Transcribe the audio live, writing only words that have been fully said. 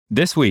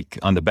This week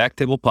on the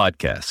Backtable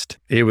Podcast.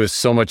 It was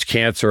so much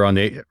cancer on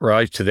the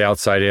right to the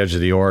outside edge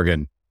of the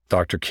organ.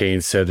 Dr.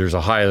 Kane said there's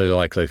a high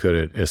likelihood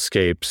it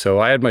escaped.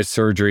 So I had my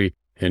surgery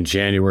in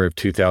January of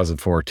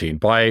 2014.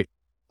 By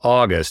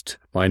August,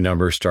 my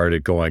numbers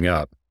started going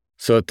up.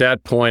 So at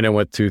that point, I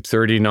went through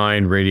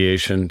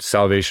 39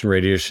 salvation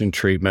radiation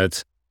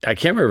treatments. I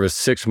can't remember if it was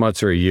 6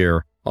 months or a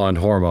year on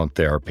hormone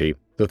therapy.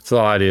 The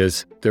thought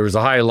is there was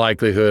a high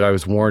likelihood. I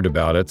was warned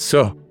about it.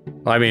 So,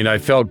 I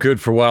felt good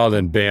for a while,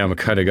 then bam, I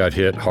kind of got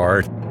hit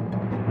hard.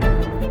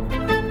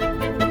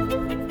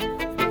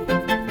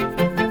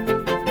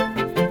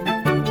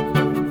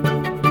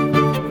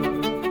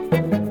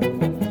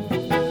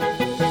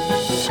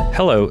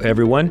 Hello,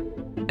 everyone,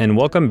 and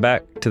welcome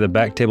back to the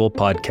Backtable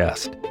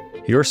Podcast,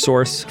 your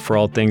source for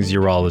all things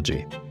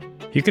urology.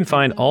 You can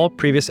find all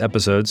previous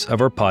episodes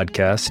of our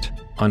podcast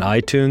on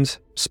iTunes,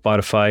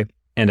 Spotify,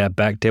 and at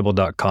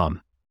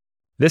backtable.com.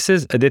 This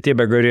is Aditya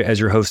Bagrodia as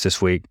your host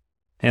this week,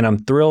 and I'm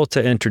thrilled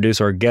to introduce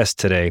our guest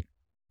today.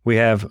 We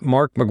have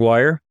Mark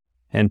McGuire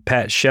and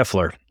Pat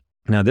Scheffler.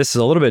 Now, this is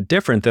a little bit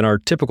different than our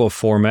typical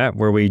format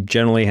where we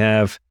generally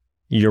have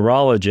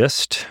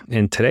urologist.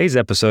 In today's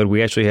episode,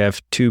 we actually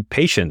have two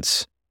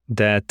patients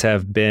that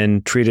have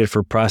been treated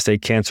for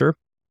prostate cancer,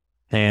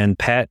 and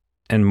Pat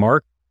and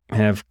Mark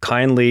have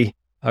kindly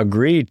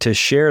agreed to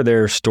share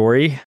their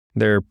story,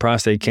 their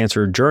prostate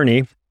cancer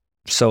journey,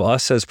 so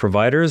us as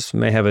providers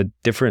may have a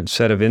different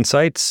set of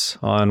insights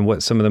on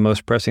what some of the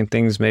most pressing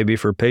things may be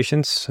for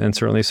patients, and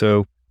certainly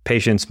so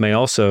patients may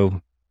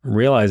also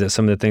realize that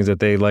some of the things that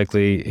they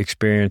likely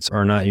experience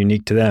are not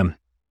unique to them.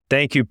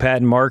 Thank you,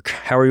 Pat and Mark.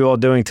 How are you all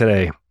doing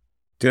today?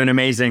 Doing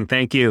amazing.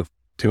 Thank you.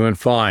 Doing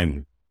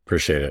fine.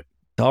 Appreciate it.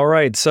 All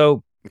right.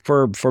 So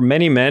for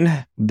many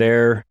men,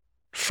 their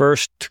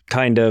first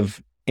kind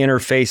of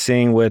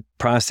interfacing with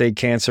prostate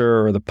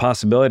cancer or the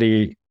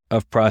possibility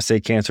of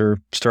prostate cancer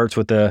starts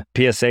with a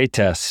PSA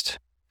test.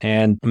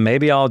 And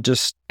maybe I'll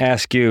just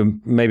ask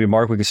you, maybe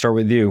Mark, we can start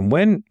with you.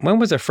 When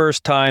was the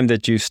first time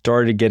that you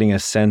started getting a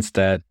sense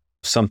that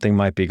something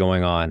might be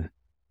going on?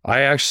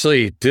 I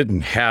actually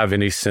didn't have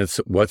any sense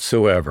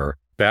whatsoever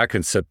back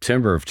in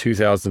September of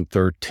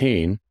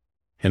 2013.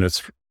 And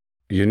it's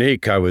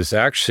unique. I was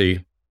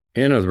actually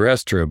in a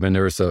restroom and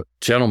there was a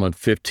gentleman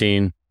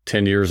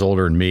 10 years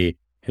older than me,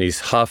 and he's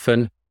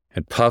huffing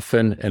and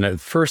puffing. And the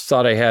first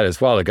thought I had is,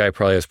 wow, the guy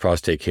probably has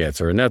prostate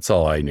cancer. And that's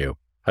all I knew.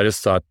 I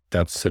just thought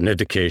that's an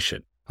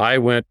indication. I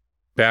went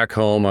back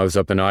home. I was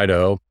up in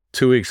Idaho.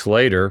 2 weeks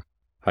later,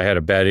 I had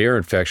a bad ear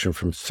infection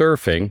from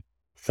surfing.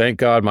 Thank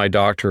God my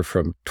doctor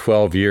from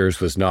 12 years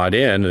was not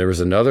in. There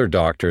was another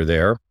doctor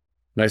there.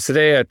 And I said,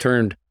 hey, I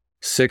turned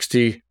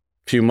 60 a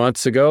few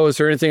months ago. Is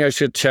there anything I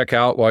should check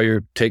out while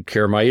you take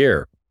care of my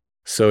ear?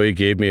 So he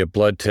gave me a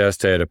blood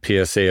test. I had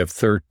a PSA of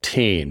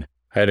 13.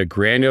 I had a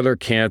granular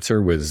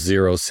cancer with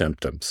 0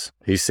 symptoms.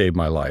 He saved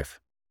my life.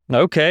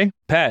 Okay.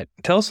 Pat,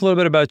 tell us a little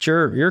bit about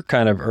your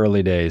kind of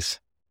early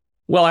days.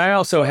 Well, I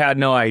also had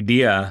no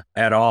idea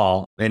at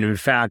all. And in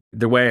fact,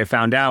 the way I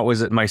found out was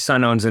that my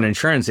son owns an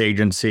insurance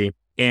agency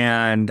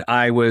and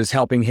I was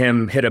helping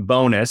him hit a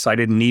bonus. I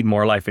didn't need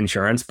more life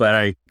insurance, but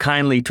I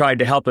kindly tried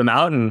to help him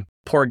out. And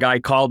poor guy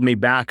called me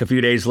back a few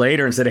days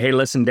later and said, hey,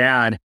 listen,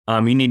 Dad,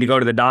 you need to go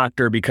to the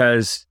doctor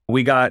because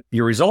we got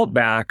your result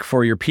back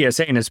for your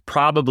PSA and it's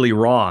probably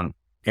wrong.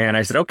 And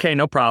I said, okay,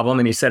 no problem.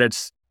 And he said,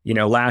 it's,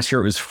 last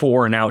year it was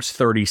 4 and now it's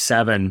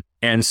 37.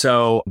 And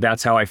so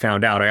that's how I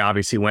found out. I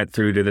obviously went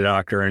through to the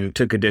doctor and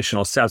took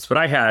additional steps, but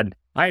I had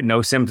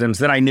no symptoms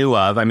that I knew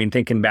of.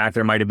 Thinking back,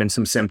 there might have been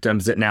some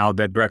symptoms that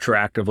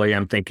retroactively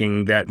I'm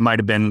thinking that might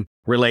have been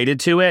related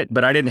to it,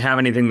 but I didn't have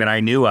anything that I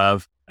knew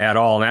of at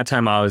all. And that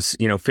time I was,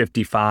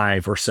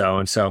 55 or so.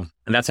 And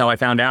that's how I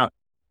found out.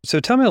 So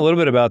tell me a little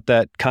bit about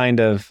that kind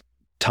of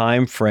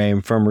time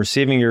frame from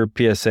receiving your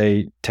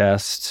PSA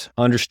test,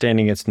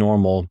 understanding it's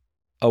normal,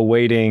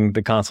 awaiting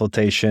the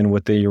consultation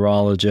with the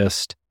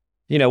urologist.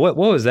 What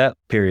was that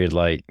period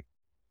like?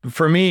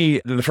 For me,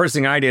 the first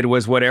thing I did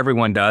was what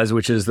everyone does,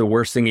 which is the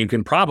worst thing you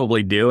can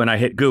probably do. And I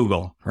hit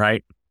Google,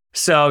 right?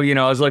 So,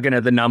 I was looking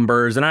at the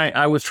numbers and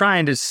I was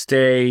trying to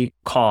stay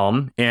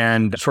calm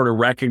and sort of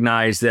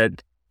recognize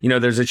that,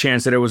 there's a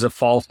chance that it was a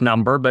false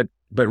number, but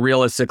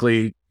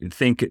realistically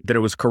think that it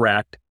was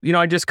correct.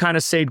 I just kind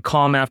of stayed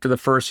calm after the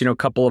first,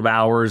 couple of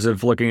hours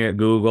of looking at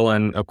Google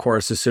and of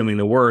course, assuming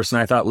the worst.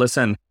 And I thought,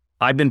 listen,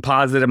 I've been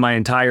positive my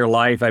entire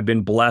life. I've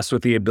been blessed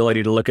with the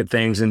ability to look at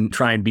things and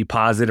try and be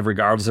positive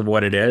regardless of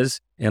what it is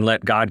and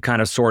let God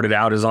kind of sort it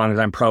out as long as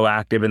I'm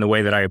proactive in the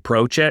way that I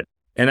approach it.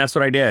 And that's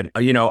what I did.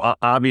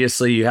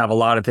 Obviously you have a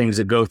lot of things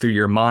that go through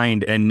your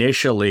mind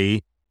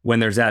initially when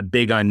there's that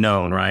big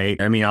unknown, right?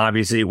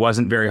 Obviously it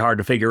wasn't very hard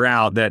to figure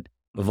out that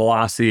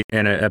velocity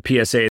and a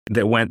PSA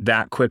that went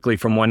that quickly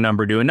from one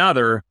number to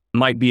another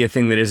might be a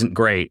thing that isn't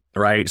great,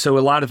 right? So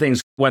a lot of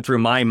things went through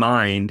my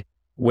mind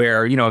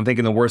where, I'm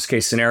thinking the worst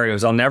case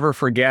scenarios. I'll never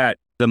forget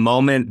the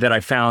moment that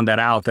I found that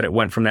out, that it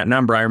went from that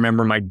number. I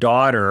remember my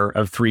daughter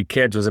of 3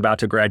 kids was about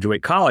to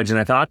graduate college. And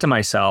I thought to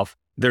myself,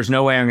 there's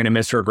no way I'm going to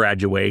miss her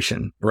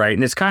graduation, right?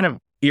 And it's kind of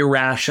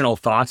irrational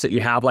thoughts that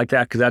you have like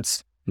that, because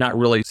that's not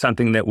really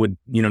something that would,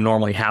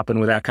 normally happen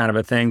with that kind of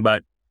a thing.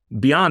 But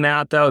beyond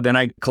that, though, then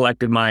I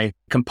collected my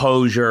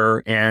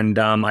composure and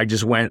I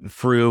just went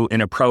through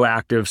in a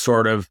proactive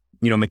sort of,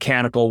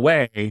 mechanical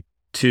way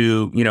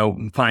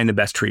to, find the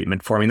best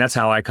treatment for me. And that's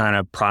how I kind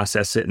of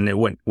process it. And it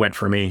went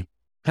for me.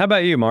 How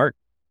about you, Mark?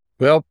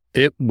 Well,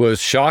 it was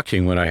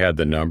shocking when I had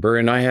the number,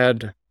 and I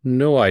had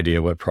no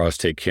idea what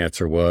prostate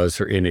cancer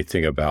was or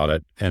anything about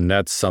it. And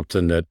that's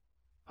something that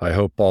I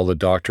hope all the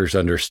doctors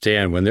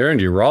understand. When they're in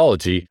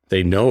urology,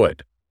 they know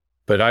it.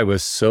 But I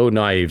was so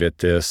naive at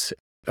this,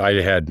 I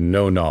had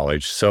no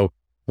knowledge. So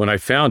when I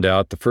found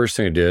out, the first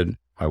thing I did,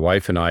 my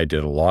wife and I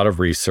did a lot of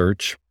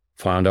research,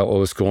 found out what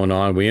was going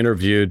on. We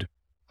interviewed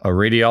a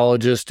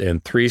radiologist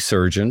and 3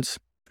 surgeons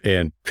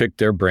and picked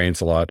their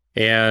brains a lot.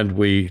 And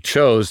we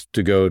chose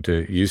to go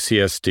to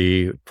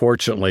UCSD.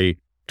 Fortunately,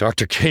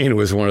 Dr. Kane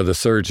was one of the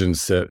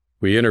surgeons that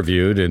we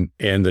interviewed,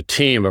 and the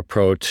team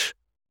approach,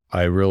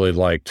 I really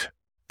liked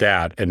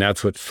that. And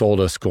that's what sold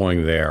us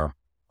going there.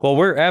 Well,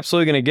 we're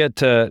absolutely going to get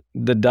to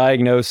the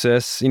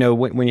diagnosis.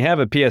 When you have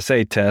a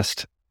PSA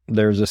test,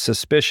 there's a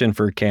suspicion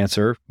for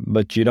cancer,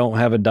 but you don't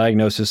have a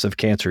diagnosis of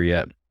cancer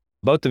yet.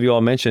 Both of you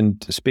all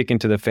mentioned speaking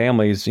to the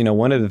families.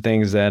 One of the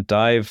things that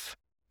I've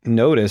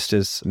noticed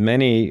is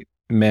many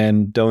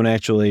men don't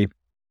actually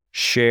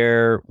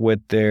share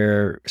with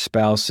their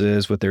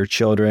spouses, with their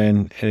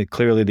children. And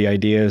clearly the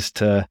idea is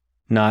to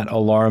not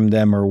alarm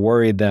them or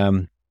worry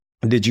them.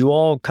 Did you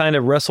all kind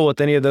of wrestle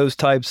with any of those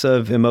types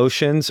of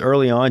emotions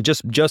early on,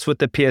 just with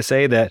the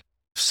PSA that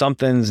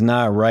something's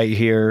not right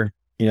here?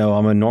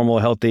 I'm a normal,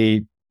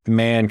 healthy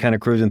man kind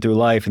of cruising through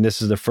life, and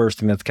this is the first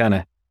thing that's kind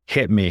of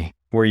hit me.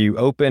 Were you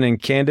open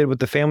and candid with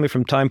the family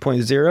from time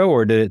point zero,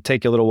 or did it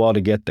take you a little while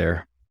to get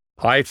there?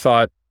 I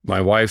thought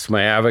my wife's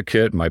my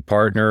advocate, my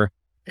partner,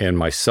 and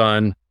my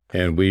son,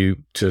 and we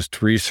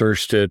just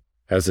researched it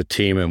as a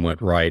team and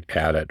went right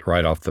at it,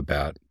 right off the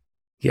bat.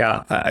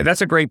 Yeah,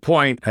 that's a great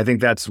point. I think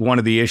that's one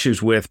of the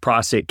issues with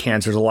prostate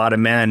cancer. A lot of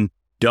men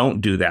don't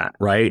do that,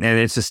 right? And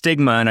it's a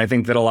stigma, and I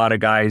think that a lot of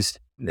guys,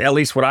 at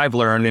least what I've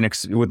learned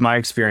with my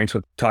experience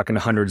with talking to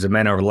hundreds of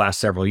men over the last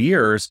several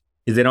years,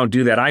 is they don't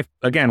do that. I,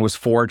 again, was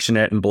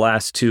fortunate and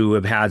blessed to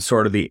have had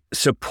sort of the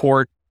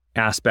support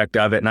aspect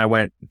of it. And I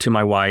went to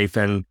my wife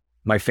and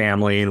my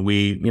family, and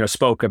we,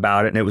 spoke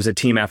about it, and it was a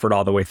team effort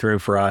all the way through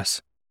for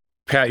us.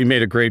 Pat, you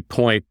made a great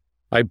point.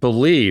 I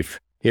believe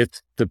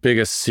it's the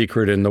biggest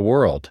secret in the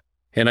world.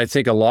 And I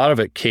think a lot of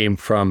it came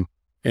from,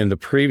 in the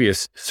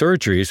previous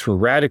surgeries, were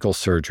radical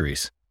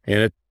surgeries. And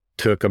it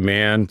took a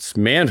man's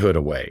manhood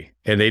away.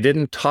 And they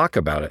didn't talk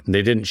about it, and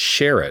they didn't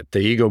share it. The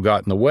ego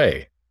got in the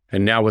way.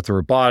 And now with the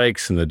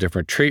robotics and the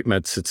different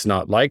treatments, it's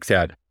not like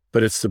that.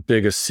 But it's the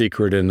biggest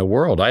secret in the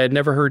world. I had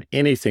never heard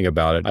anything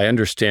about it. I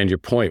understand your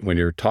point when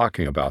you're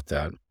talking about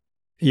that.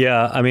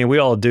 Yeah, I mean, we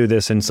all do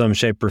this in some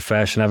shape or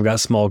fashion. I've got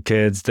small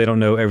kids. They don't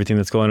know everything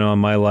that's going on in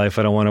my life.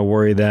 I don't want to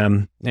worry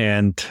them.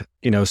 And,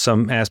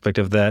 some aspect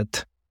of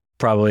that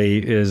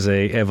probably is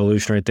a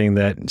evolutionary thing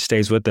that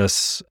stays with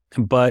us.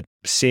 But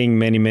seeing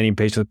many, many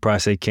patients with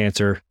prostate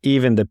cancer,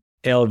 even the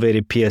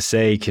elevated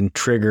PSA can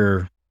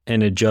trigger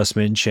an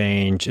adjustment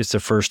change. It's the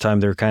first time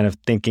they're kind of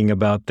thinking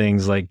about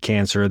things like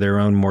cancer, their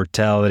own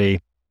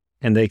mortality,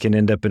 and they can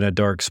end up in a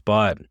dark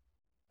spot.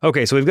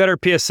 Okay, so we've got our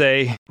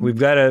PSA, we've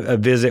got a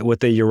visit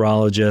with the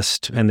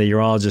urologist, and the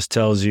urologist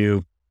tells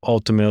you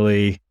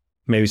ultimately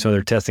maybe some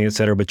other testing, et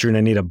cetera, but you're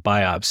going to need a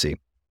biopsy.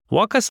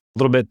 Walk us a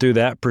little bit through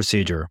that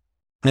procedure,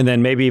 and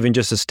then maybe even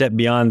just a step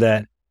beyond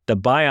that, the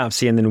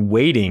biopsy, and then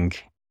waiting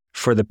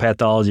for the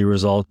pathology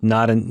result,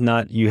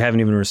 not you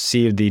haven't even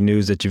received the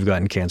news that you've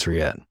gotten cancer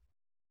yet.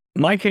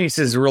 My case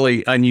is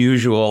really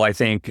unusual, I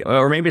think,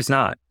 or maybe it's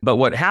not. But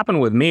what happened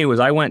with me was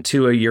I went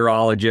to a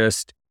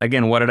urologist.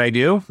 Again, what did I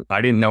do?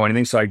 I didn't know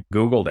anything, so I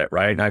Googled it,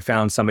 right? And I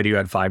found somebody who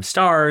had 5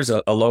 stars,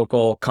 a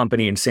local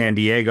company in San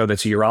Diego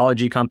that's a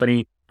urology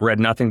company, read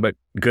nothing but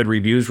good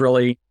reviews,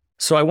 really.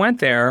 So I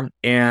went there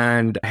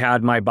and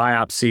had my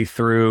biopsy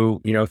through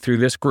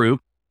this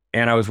group,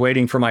 and I was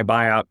waiting for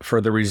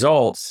for the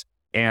results.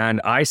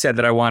 And I said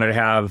that I wanted to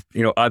have,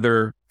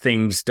 other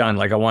things done,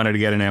 like I wanted to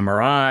get an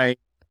MRI.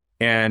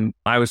 And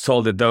I was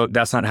told that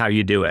that's not how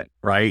you do it,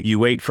 right? You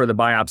wait for the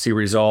biopsy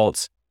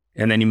results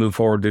and then you move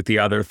forward with the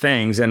other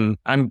things. And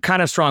I'm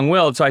kind of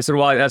strong-willed. So I said,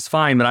 well, that's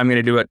fine, but I'm going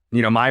to do it,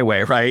 my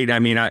way, right? I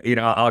mean, I'm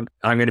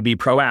going to be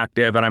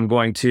proactive, and I'm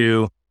going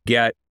to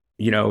get,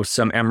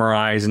 some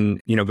MRIs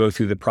and, go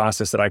through the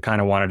process that I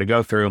kind of wanted to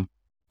go through.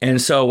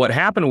 And so what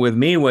happened with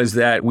me was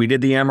that we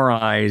did the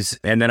MRIs,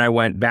 and then I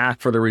went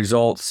back for the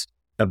results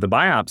of the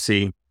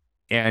biopsy.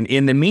 And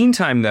in the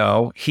meantime,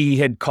 though, he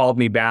had called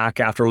me back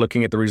after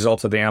looking at the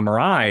results of the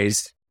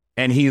MRIs.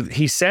 And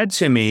he said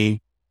to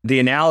me, the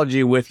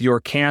analogy with your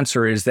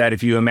cancer is that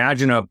if you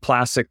imagine a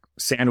plastic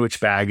sandwich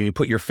bag and you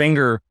put your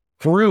finger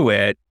through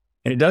it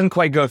and it doesn't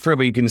quite go through,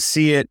 but you can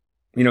see it,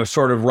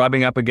 sort of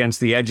rubbing up against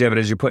the edge of it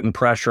as you're putting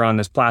pressure on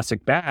this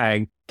plastic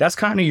bag, that's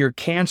kind of your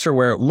cancer,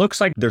 where it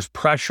looks like there's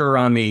pressure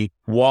on the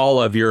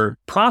wall of your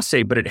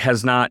prostate, but it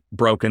has not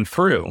broken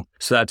through.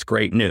 So that's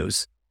great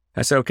news.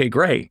 I said, okay,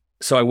 great.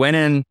 So I went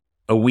in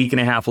a week and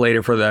a half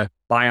later for the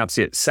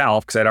biopsy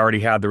itself because I'd already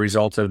had the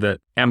results of the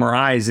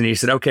MRIs. And he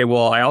said, okay,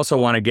 well, I also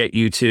want to get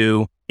you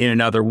to in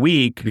another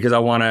week because I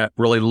want to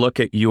really look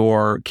at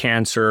your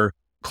cancer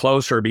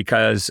closer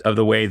because of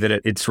the way that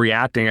it's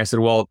reacting. I said,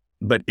 well,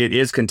 but it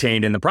is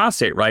contained in the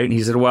prostate, right? And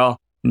he said, well,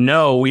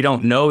 no, we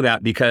don't know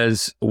that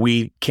because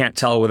we can't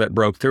tell whether it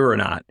broke through or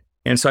not.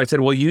 And so I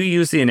said, well, you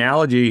used the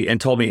analogy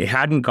and told me it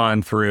hadn't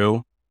gone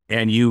through.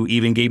 And you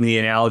even gave me the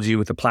analogy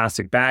with the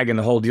plastic bag and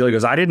the whole deal. He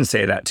goes, I didn't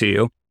say that to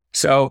you.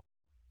 So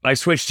I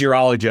switched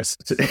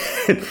urologists.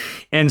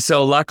 And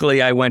so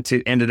luckily I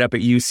ended up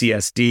at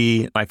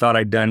UCSD. I thought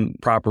I'd done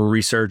proper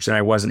research and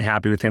I wasn't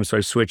happy with him. So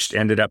I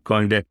ended up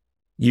going to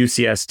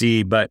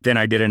UCSD. But then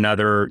I did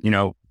another,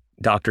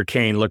 Dr.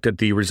 Kane looked at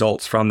the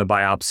results from the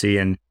biopsy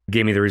and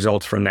gave me the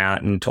results from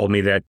that and told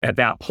me that at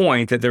that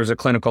point that there was a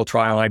clinical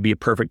trial, I'd be a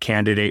perfect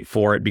candidate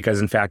for it because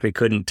in fact, they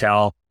couldn't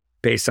tell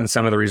based on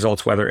some of the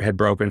results, whether it had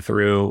broken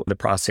through the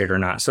prostate or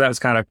not. So that was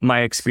kind of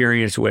my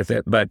experience with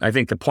it. But I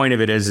think the point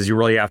of it is you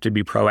really have to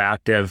be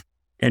proactive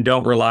and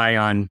don't rely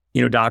on,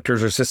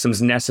 doctors or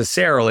systems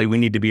necessarily. We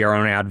need to be our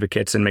own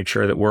advocates and make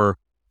sure that we're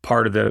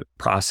part of the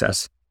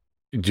process.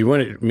 Do you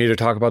want me to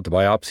talk about the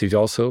biopsies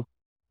also?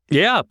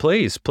 Yeah,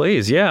 please.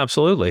 Yeah,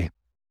 absolutely.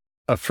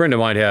 A friend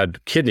of mine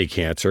had kidney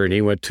cancer and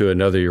he went to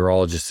another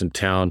urologist in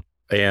town.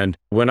 And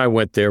when I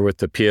went there with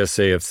the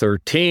PSA of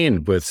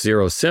 13 with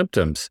 0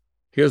 symptoms,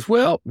 he goes,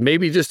 well,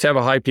 maybe just have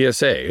a high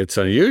PSA. It's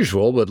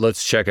unusual, but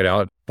let's check it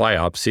out.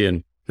 Biopsy.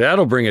 And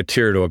that'll bring a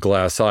tear to a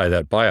glass eye,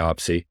 that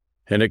biopsy.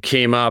 And it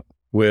came up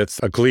with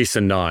a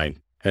Gleason 9.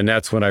 And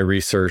that's when I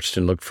researched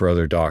and looked for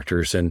other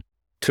doctors. And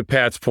to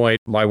Pat's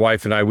point, my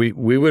wife and I,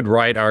 we would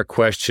write our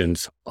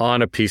questions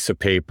on a piece of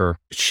paper.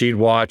 She'd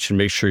watch and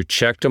make sure he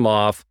checked them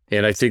off.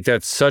 And I think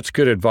that's such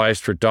good advice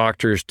for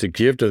doctors to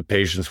give to the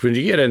patients. When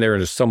you get in there and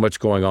there's so much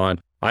going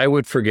on, I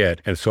would forget.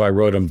 And so I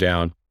wrote them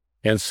down.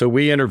 And so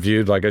we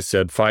interviewed, like I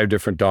said, 5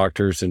 different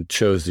doctors and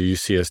chose the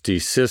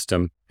UCSD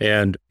system.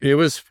 And it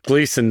was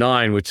Gleason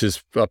 9, which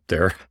is up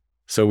there.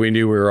 So we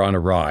knew we were on a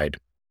ride.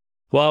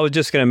 Well, I was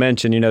just going to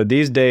mention,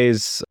 these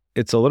days,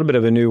 it's a little bit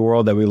of a new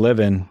world that we live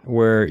in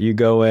where you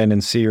go in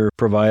and see your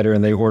provider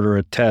and they order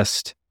a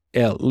test.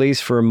 At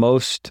least for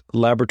most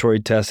laboratory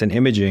tests and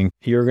imaging,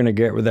 you're going to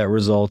get that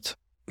result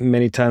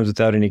many times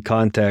without any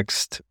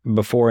context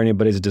before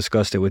anybody's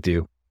discussed it with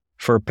you.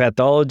 For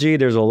pathology,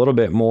 there's a little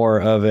bit more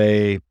of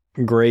a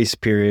grace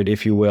period,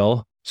 if you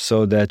will,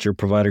 so that your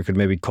provider could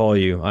maybe call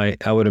you.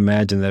 I would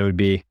imagine that it would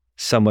be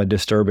somewhat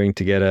disturbing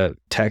to get a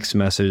text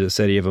message that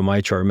said you have a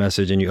MyChart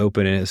message and you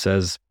open it and it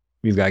says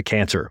you've got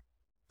cancer.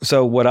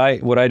 So what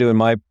I do in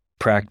my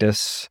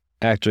practice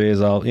actually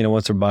is I'll,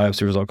 once a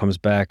biopsy result comes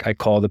back, I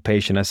call the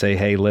patient. I say,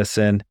 hey,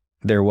 listen,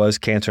 there was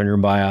cancer in your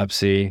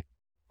biopsy.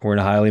 We're in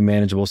a highly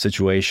manageable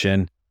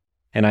situation.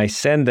 And I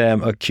send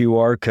them a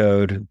QR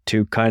code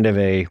to kind of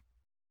a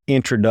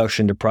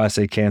introduction to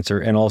prostate cancer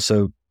and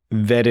also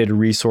vetted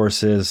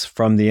resources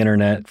from the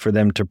internet for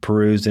them to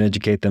peruse and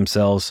educate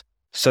themselves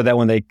so that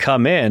when they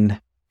come in,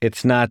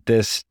 it's not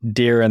this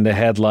deer in the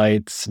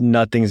headlights,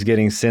 nothing's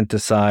getting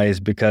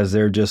synthesized because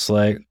they're just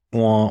like,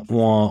 wah,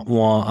 wah,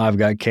 wah, I've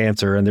got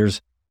cancer. And there's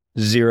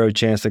zero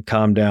chance to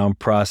calm down,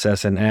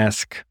 process, and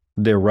ask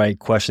the right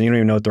question. You don't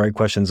even know what the right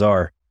questions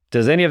are.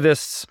 Does any of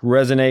this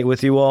resonate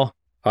with you all?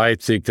 I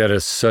think that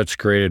is such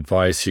great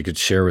advice you could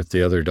share with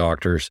the other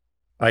doctors.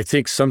 I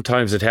think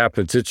sometimes it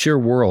happens. It's your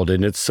world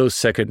and it's so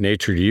second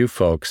nature to you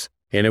folks.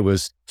 And it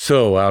was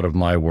so out of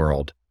my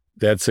world.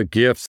 That's a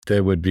gift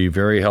that would be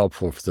very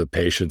helpful for the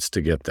patients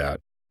to get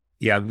that.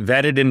 Yeah,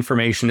 vetted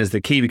information is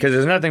the key because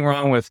there's nothing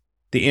wrong with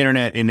the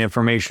internet and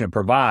information it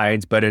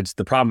provides, but it's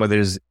the problem with it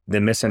is the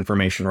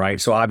misinformation,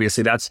 right? So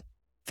obviously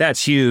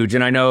that's huge.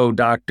 And I know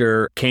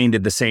Dr. Kane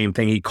did the same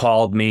thing. He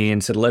called me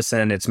and said,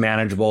 listen, it's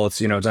manageable.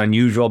 It's, it's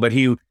unusual, but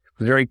he was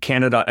very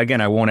candid. Again,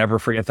 I won't ever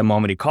forget the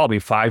moment he called me,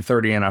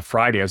 5:30 on a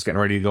Friday. I was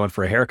getting ready to go in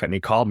for a haircut and he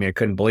called me. I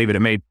couldn't believe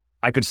it.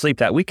 I could sleep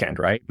that weekend,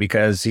 right?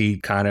 Because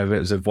it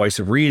was a voice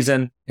of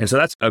reason. And so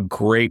that's a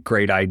great,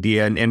 great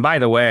idea. And by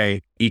the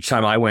way, each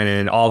time I went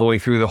in all the way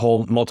through the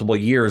whole multiple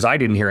years, I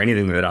didn't hear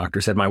anything that the doctor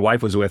said. My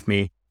wife was with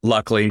me,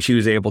 luckily, and she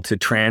was able to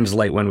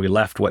translate when we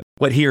left what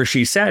he or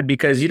she said,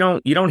 because you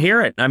don't hear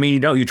it. I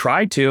mean, you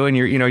try to, and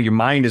your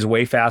mind is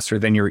way faster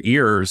than your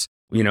ears.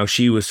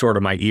 She was sort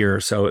of my ear.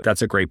 So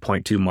that's a great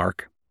point too,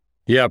 Mark.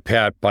 Yeah,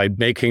 Pat, by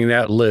making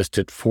that list,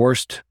 it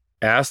forced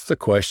ask the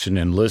question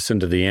and listen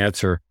to the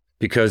answer.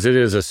 Because it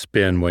is a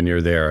spin when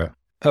you're there.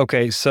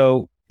 Okay,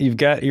 so you've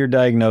got your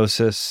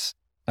diagnosis.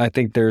 I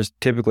think there's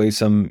typically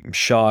some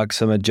shock,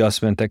 some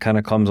adjustment that kind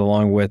of comes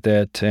along with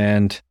it.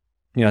 And,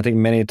 I think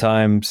many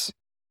times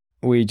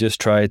we just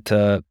try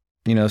to,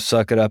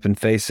 suck it up and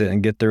face it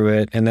and get through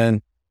it. And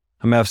then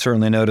I've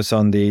certainly noticed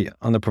on the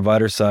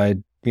provider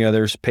side,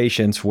 there's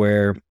patients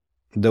where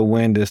the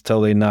wind is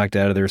totally knocked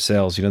out of their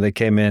sails. They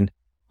came in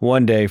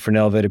one day for an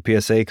elevated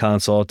PSA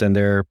consult and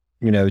they're,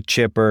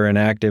 chipper and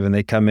active, and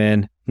they come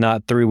in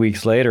not 3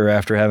 weeks later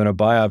after having a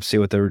biopsy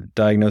with a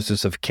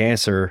diagnosis of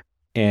cancer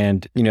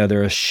and,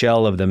 they're a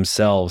shell of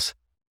themselves.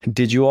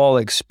 Did you all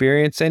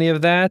experience any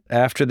of that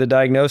after the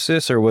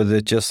diagnosis, or was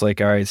it just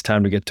like, all right, it's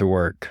time to get to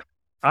work?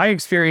 I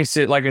experienced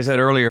it, like I said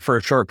earlier, for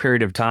a short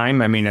period of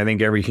time. I mean, I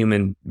think every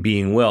human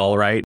being will,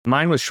 right?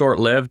 Mine was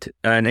short-lived.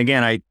 And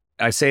again,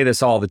 I say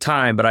this all the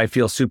time, but I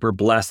feel super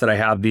blessed that I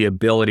have the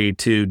ability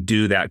to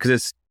do that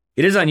because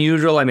it is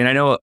unusual. I mean, I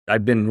know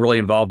I've been really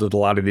involved with a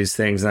lot of these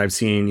things, and I've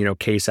seen,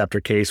 case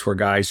after case where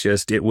guys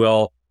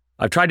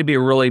I've tried to be a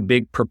really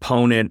big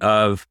proponent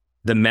of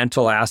the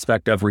mental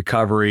aspect of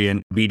recovery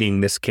and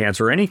beating this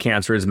cancer. Any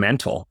cancer is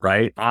mental,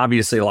 right?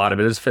 Obviously, a lot of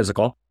it is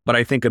physical. But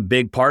I think a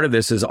big part of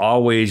this is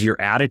always your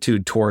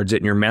attitude towards it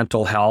and your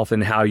mental health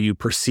and how you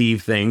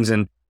perceive things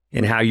and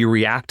how you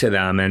react to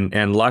them.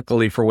 And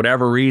luckily, for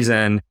whatever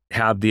reason,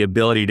 have the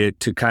ability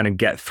to kind of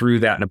get through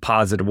that in a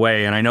positive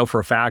way. And I know for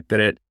a fact that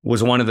it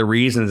was one of the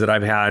reasons that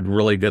I've had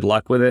really good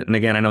luck with it. And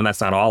again, I know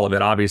that's not all of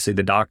it. Obviously,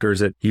 the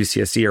doctors at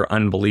UCSD are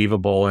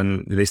unbelievable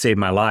and they saved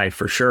my life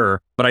for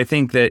sure. But I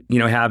think that,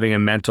 having a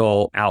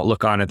mental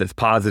outlook on it that's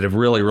positive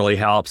really, really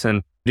helps.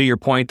 And to your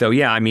point, though,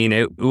 yeah, I mean,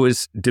 it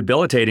was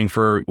debilitating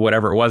for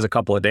whatever it was, a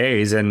couple of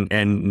days, and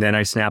then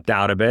I snapped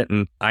out of it.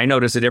 And I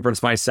noticed a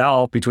difference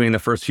myself between the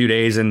first few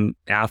days and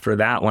after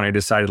that when I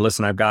decided,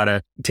 listen, I've got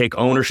to take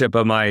ownership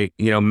of my,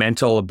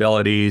 mental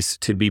abilities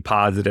to be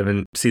positive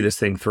and see this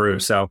thing through.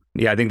 So,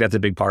 yeah, I think that's a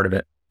big part of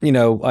it.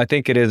 I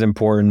think it is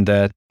important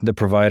that the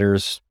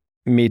providers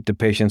meet the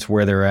patients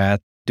where they're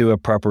at, do a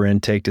proper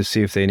intake to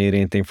see if they need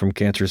anything from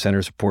cancer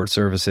center support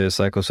services,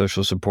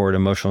 psychosocial support,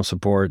 emotional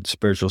support,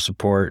 spiritual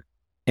support,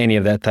 any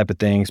of that type of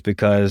things,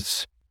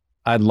 because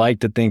I'd like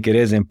to think it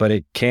isn't, but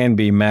it can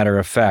be matter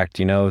of fact.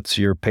 It's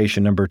your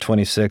patient number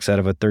 26 out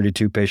of a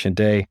 32 patient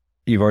day.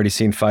 You've already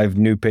seen 5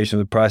 new patients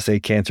with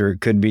prostate cancer. It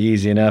could be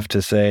easy enough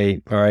to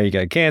say, all right, you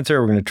got cancer,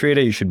 we're going to treat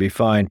it, you should be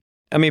fine.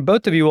 I mean,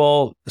 both of you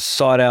all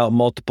sought out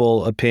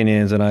multiple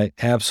opinions, and I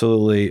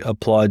absolutely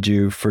applaud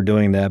you for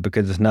doing that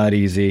because it's not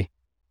easy.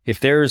 If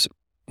there's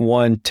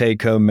one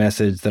take-home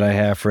message that I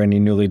have for any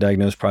newly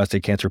diagnosed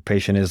prostate cancer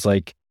patient is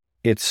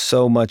it's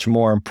so much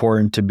more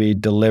important to be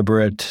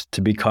deliberate,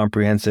 to be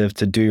comprehensive,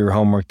 to do your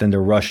homework than to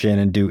rush in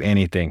and do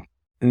anything.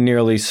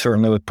 Nearly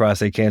certainly with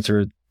prostate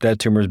cancer, that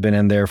tumor's been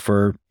in there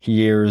for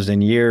years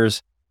and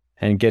years,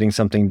 and getting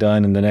something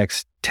done in the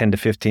next 10 to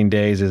 15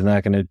 days is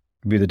not going to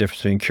be the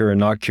difference between cure and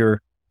not cure,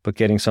 but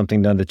getting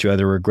something done that you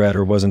either regret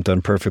or wasn't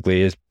done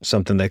perfectly is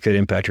something that could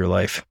impact your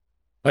life.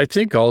 I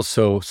think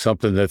also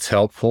something that's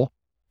helpful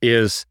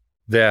is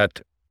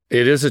that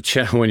it is a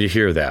challenge when you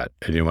hear that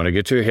and you want to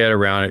get your head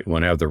around it, you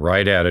want to have the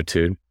right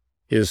attitude,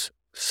 is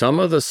some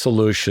of the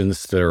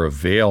solutions that are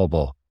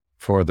available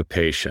for the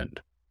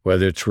patient,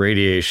 whether it's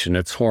radiation,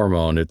 it's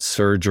hormone, it's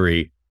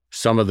surgery,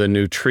 some of the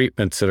new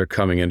treatments that are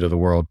coming into the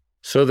world.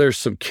 So there's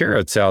some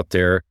carrots out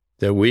there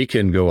that we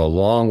can go a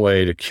long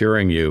way to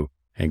curing you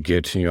and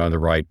getting you on the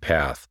right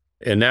path.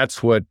 And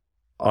that's what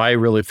I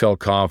really felt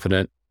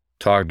confident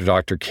talking to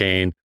Dr.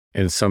 Kane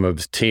and some of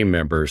his team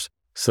members.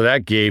 So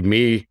that gave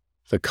me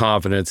the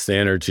confidence, the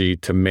energy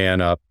to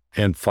man up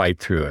and fight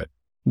through it.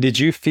 Did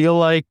you feel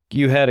like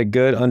you had a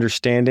good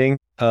understanding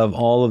of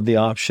all of the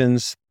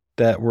options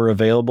that were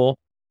available?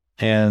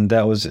 And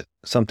that was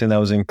something that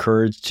was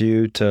encouraged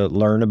you to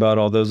learn about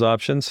all those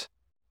options?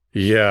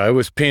 Yeah, it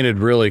was painted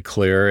really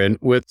clear. And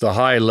with the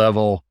high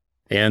level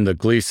and the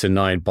Gleason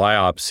 9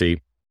 biopsy,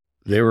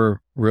 they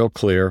were real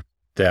clear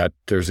that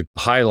there's a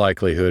high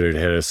likelihood it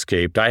had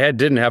escaped. I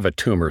didn't have a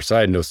tumor, so I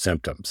had no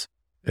symptoms.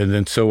 And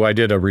then so I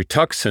did a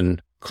Rituxan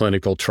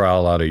clinical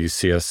trial out of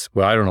UCS.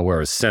 Well, I don't know where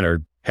it was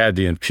centered, had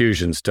the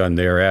infusions done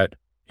there at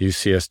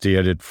UCSD.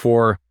 I did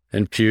 4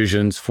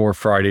 infusions, 4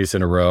 Fridays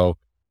in a row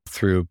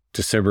through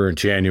December and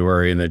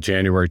January. And then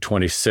January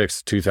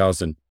 26th,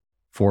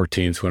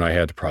 2014 is when I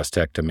had the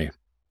prostatectomy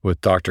with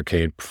Dr.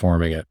 Kane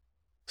performing it.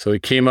 So he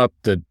came up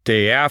the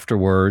day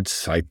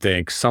afterwards, I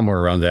think, somewhere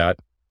around that.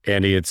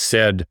 And he had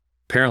said,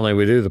 apparently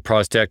we do the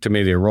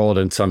prostatectomy, they roll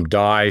it in some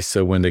dye.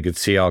 So when they could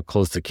see how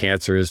close the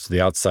cancer is to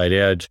the outside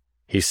edge,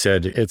 he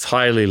said, it's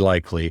highly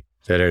likely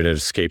that it had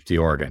escaped the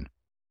organ.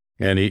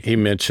 And he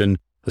mentioned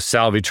the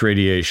salvage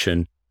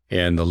radiation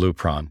and the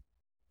Lupron.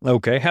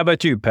 Okay. How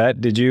about you,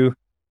 Pat? Did you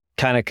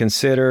kind of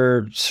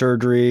consider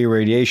surgery,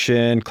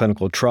 radiation,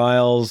 clinical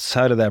trials?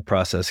 How did that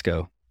process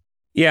go?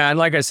 Yeah. And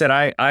like I said,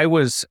 I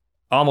was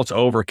almost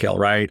overkill,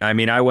 right? I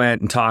mean, I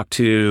went and talked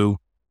to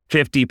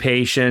 50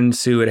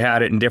 patients who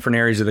had it in different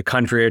areas of the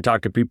country. I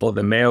talked to people at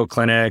the Mayo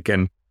Clinic,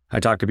 and I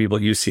talked to people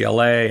at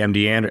UCLA,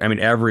 MD Anderson, I mean,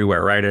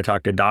 everywhere, right? I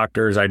talked to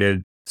doctors. I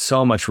did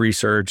so much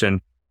research.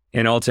 And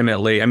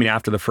ultimately, I mean,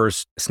 after the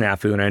first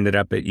snafu, and I ended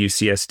up at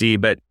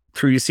UCSD, but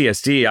through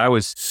UCSD, I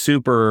was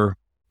super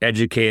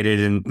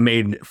educated and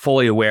made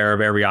fully aware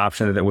of every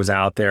option that was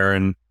out there.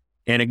 And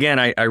again,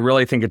 I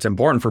really think it's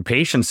important for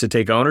patients to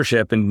take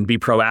ownership and be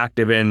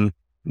proactive in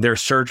their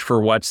search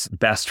for what's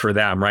best for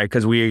them, right?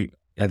 Because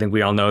I think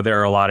we all know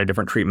there are a lot of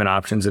different treatment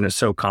options, and it's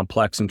so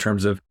complex in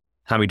terms of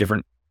how many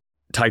different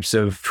types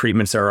of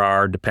treatments there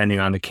are depending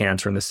on the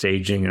cancer and the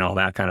staging and all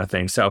that kind of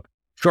thing. So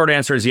short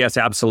answer is yes,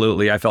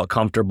 absolutely. I felt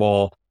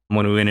comfortable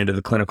when we went into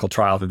the clinical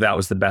trial that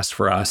was the best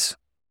for us.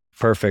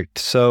 Perfect.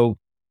 So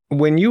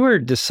when you were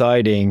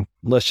deciding,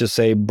 let's just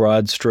say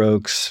broad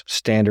strokes,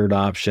 standard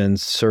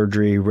options,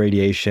 surgery,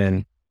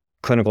 radiation,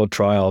 clinical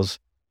trials,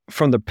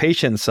 from the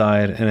patient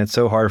side, and it's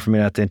so hard for me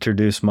not to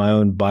introduce my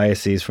own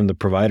biases from the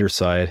provider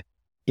side,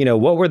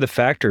 what were the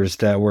factors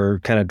that were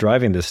kind of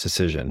driving this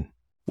decision?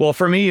 Well,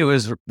 for me, it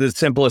was the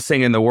simplest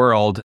thing in the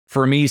world.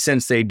 For me,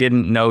 since they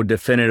didn't know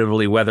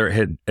definitively whether it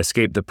had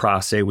escaped the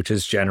prostate, which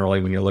is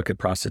generally when you look at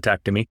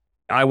prostatectomy,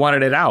 I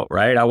wanted it out,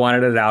 right? I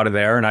wanted it out of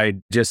there. And I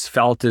just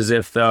felt as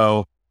if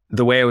though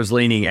the way I was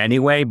leaning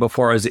anyway,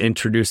 before I was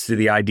introduced to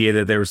the idea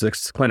that there was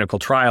this clinical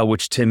trial,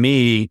 which to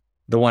me,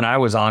 the one I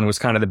was on was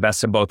kind of the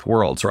best of both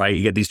worlds, right?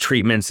 You get these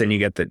treatments and you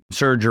get the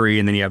surgery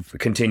and then you have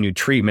continued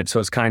treatment.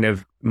 So it's kind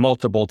of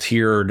multiple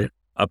tiered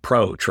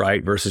approach,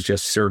 right? Versus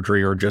just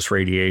surgery or just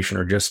radiation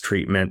or just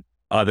treatment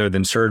other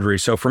than surgery.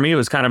 So for me, it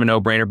was kind of a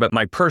no-brainer, but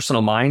my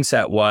personal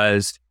mindset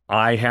was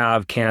I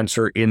have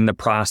cancer in the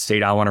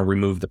prostate. I want to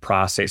remove the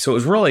prostate. So it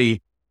was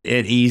really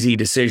an easy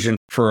decision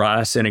for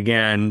us. And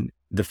again,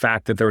 the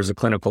fact that there was a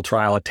clinical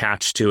trial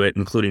attached to it,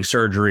 including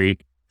surgery,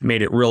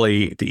 made it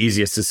really the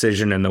easiest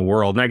decision in the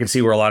world. And I can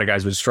see where a lot of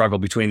guys would struggle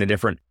between the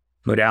different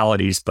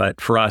modalities, but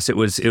for us, it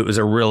was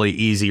a really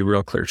easy,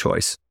 real clear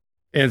choice.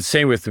 And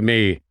same with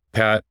me,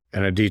 Pat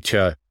and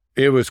Aditya,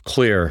 it was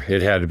clear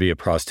it had to be a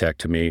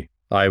prostatectomy.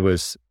 I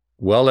was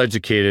well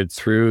educated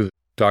through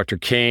Dr.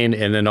 Kane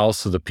and then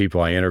also the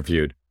people I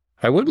interviewed.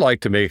 I would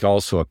like to make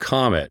also a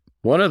comment.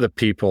 One of the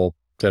people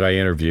that I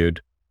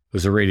interviewed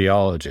was a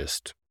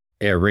radiologist,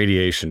 a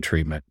radiation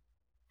treatment.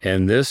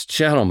 And this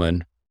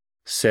gentleman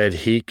said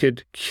he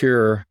could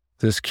cure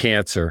this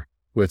cancer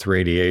with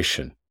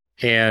radiation.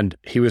 And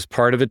he was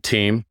part of a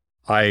team.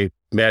 I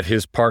met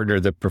his partner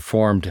that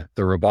performed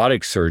the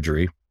robotic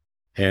surgery,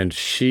 and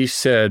she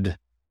said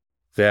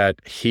that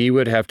he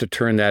would have to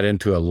turn that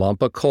into a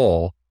lump of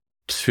coal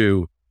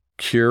to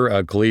cure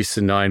a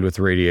Gleason 9 with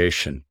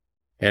radiation.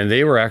 And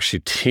they were actually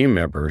team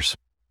members.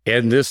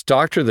 And this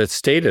doctor that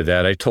stated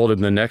that, I told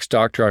him the next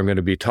doctor I'm going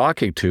to be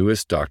talking to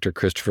is Dr.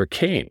 Christopher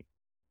Kane.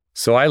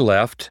 So I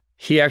left.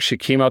 He actually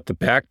came out the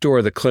back door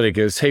of the clinic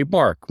and goes, "Hey,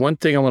 Mark, one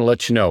thing I want to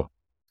let you know.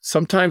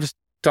 Sometimes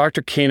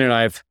Dr. Kane and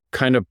I have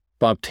kind of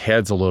bumped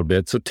heads a little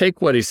bit, so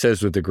take what he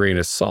says with a grain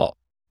of salt."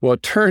 Well,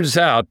 it turns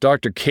out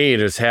Dr. Kane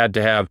has had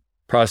to have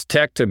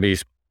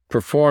prostatectomies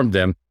performed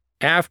them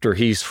after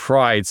he's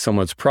fried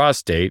someone's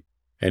prostate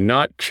and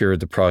not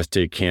cured the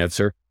prostate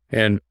cancer.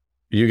 And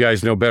you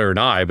guys know better than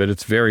I, but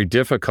it's very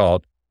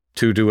difficult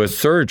to do a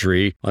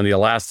surgery on the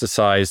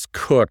elasticized,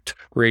 cooked,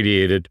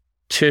 radiated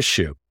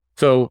tissue.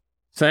 So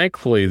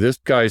thankfully, this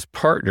guy's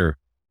partner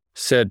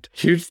said,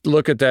 "You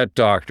look at that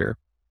doctor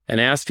and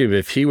ask him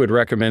if he would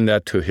recommend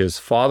that to his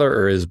father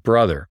or his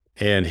brother,"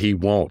 and he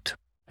won't.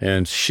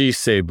 And she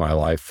saved my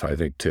life, I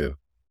think, too.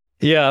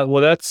 Yeah,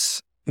 well,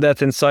 that's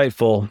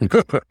insightful.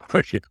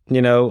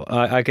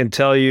 I can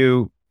tell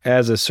you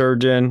as a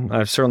surgeon,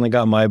 I've certainly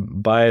got my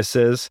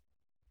biases.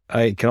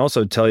 I can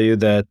also tell you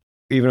that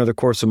even over the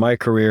course of my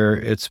career,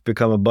 it's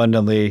become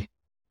abundantly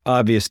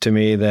obvious to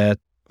me that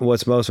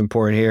what's most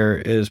important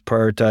here is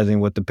prioritizing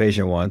what the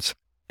patient wants.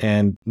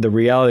 And the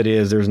reality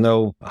is there's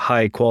no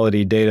high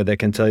quality data that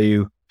can tell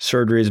you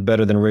surgery is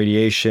better than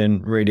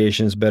radiation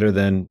is better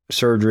than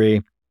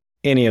surgery,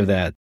 any of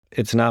that.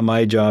 It's not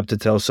my job to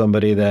tell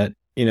somebody that,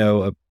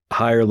 a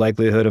higher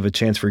likelihood of a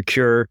chance for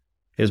cure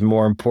is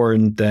more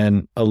important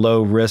than a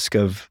low risk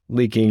of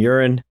leaking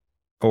urine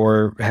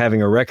or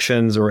having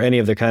erections or any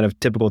of the kind of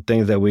typical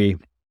things that we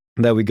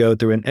go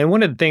through. And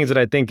one of the things that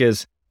I think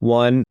is,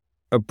 one,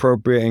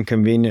 appropriate and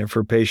convenient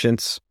for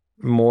patients,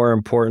 more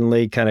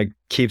importantly, kind of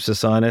keeps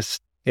us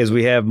honest, is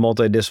we have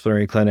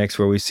multidisciplinary clinics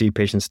where we see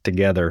patients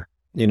together.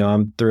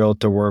 I'm thrilled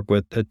to work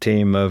with a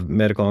team of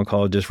medical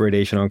oncologists,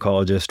 radiation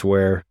oncologists,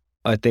 where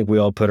I think we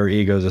all put our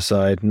egos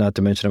aside, not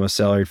to mention I'm a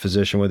salaried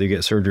physician. Whether you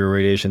get surgery or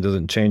radiation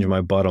doesn't change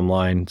my bottom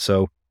line.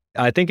 So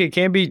I think it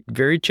can be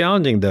very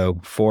challenging, though,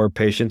 for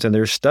patients. And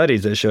there's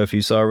studies that show if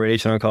you saw a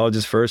radiation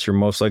oncologist first, you're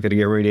most likely to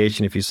get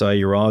radiation. If you saw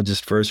a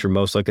urologist first, you're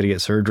most likely to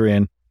get surgery.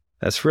 And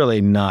that's really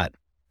not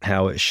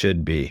how it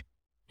should be.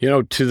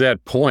 To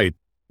that point,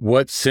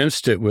 what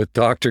cinched it with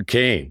Dr.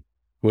 Kane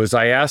was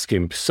I asked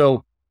him,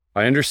 "So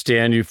I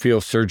understand you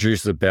feel surgery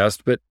is the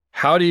best, but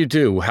how do you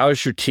do?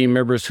 How's your team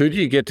members? Who do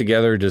you get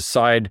together to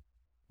decide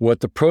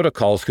what the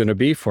protocol is going to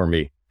be for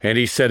me?" And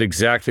he said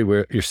exactly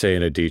what you're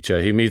saying,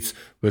 Aditya. He meets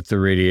with the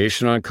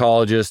radiation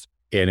oncologist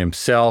and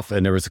himself,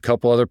 and there was a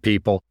couple other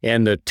people,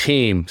 and the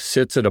team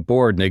sits at a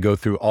board and they go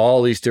through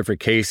all these different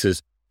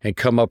cases and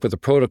come up with a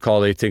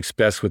protocol they think's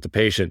best with the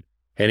patient.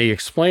 And he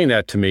explained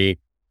that to me,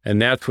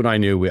 and that's when I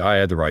knew I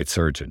had the right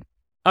surgeon.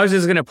 I was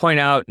just going to point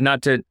out,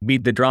 not to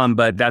beat the drum,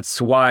 but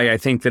that's why I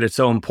think that it's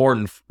so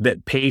important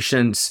that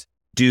patients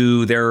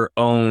do their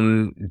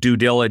own due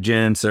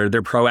diligence, or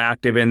they're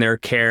proactive in their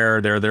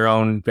care. They're their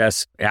own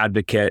best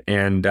advocate.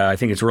 And I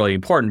think it's really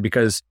important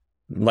because,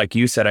 like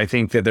you said, I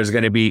think that there's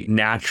going to be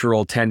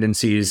natural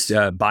tendencies,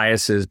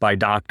 biases by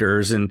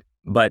doctors.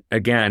 But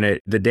again,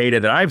 the data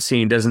that I've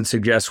seen doesn't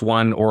suggest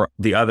one or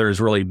the other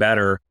is really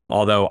better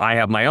Although I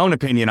have my own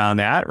opinion on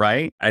that,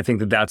 right? I think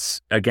that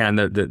that's, again,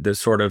 the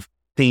sort of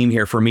theme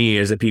here for me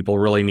is that people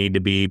really need to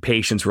be,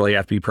 patients really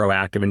have to be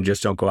proactive and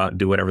just don't go out and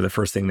do whatever the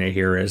first thing they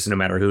hear is, no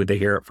matter who they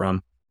hear it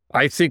from.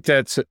 I think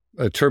that's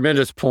a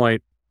tremendous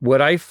point.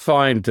 What I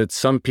find that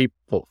some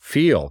people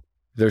feel,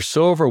 they're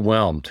so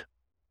overwhelmed.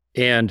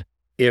 And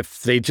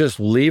if they just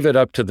leave it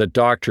up to the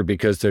doctor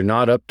because they're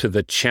not up to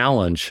the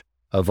challenge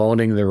of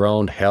owning their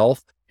own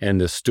health and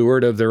the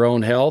steward of their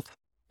own health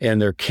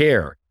and their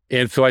care.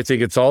 And so I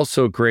think it's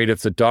also great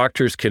if the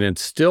doctors can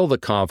instill the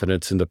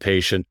confidence in the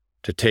patient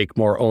to take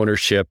more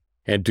ownership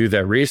and do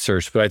that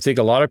research. But I think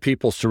a lot of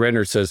people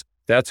surrender, says,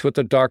 that's what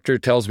the doctor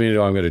tells me to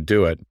do, I'm going to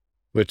do it,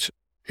 which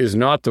is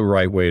not the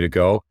right way to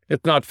go.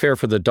 It's not fair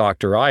for the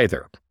doctor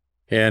either.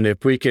 And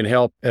if we can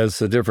help, as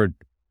the different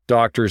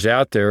doctors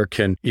out there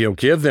can,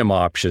 give them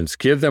options,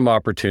 give them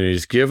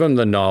opportunities, give them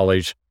the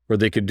knowledge where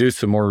they could do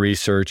some more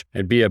research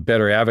and be a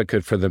better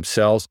advocate for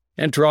themselves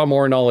and draw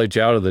more knowledge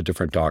out of the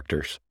different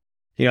doctors.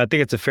 I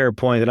think it's a fair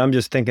point, and I'm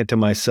just thinking to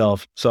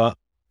myself, so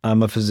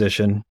I'm a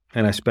physician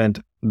and I spent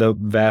the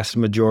vast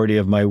majority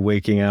of my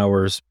waking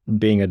hours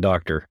being a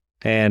doctor.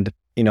 And,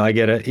 I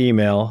get an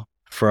email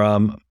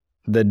from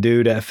the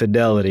dude at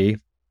Fidelity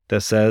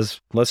that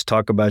says, let's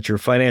talk about your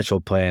financial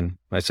plan.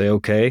 I say,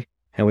 okay.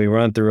 And we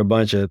run through a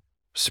bunch of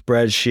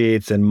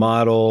spreadsheets and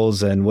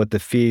models and what the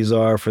fees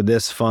are for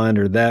this fund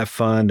or that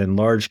fund and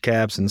large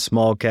caps and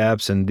small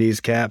caps and these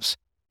caps.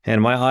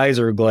 And my eyes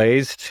are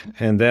glazed.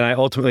 And then I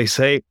ultimately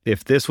say,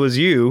 if this was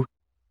you,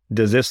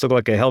 does this look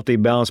like a healthy,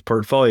 balanced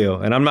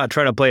portfolio? And I'm not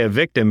trying to play a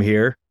victim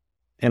here.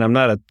 And I'm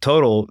not a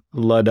total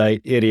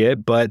Luddite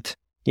idiot, but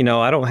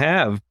I don't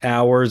have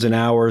hours and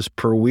hours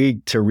per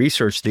week to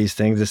research these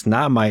things. It's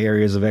not my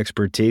areas of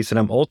expertise. And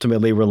I'm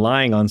ultimately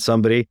relying on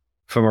somebody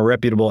from a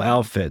reputable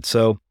outfit.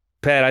 So,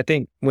 Pat, I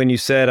think when you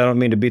said, I don't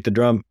mean to beat the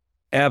drum,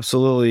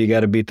 absolutely, you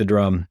got to beat the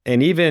drum.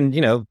 And even,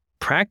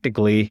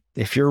 practically,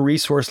 if you're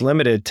resource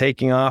limited,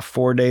 taking off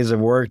 4 days of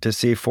work to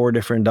see 4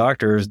 different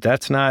doctors,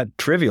 that's not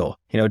trivial.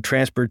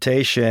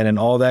 Transportation and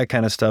all that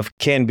kind of stuff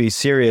can be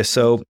serious.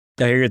 So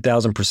I hear you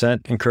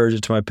 1,000%, encourage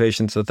it to my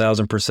patients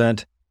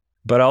 1,000%.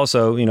 But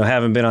also,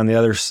 having been on the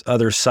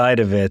other side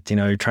of it,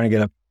 you're trying to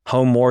get a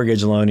home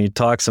mortgage loan, you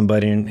talk to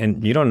somebody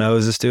and you don't know,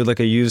 is this dude like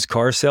a used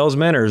car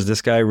salesman or is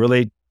this guy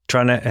really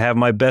trying to have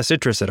my best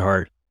interest at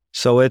heart?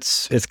 So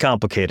it's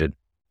complicated.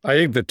 I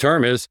think the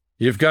term is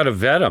you've got to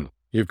vet them.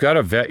 You've got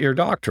to vet your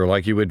doctor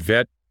like you would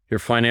vet your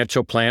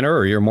financial planner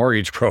or your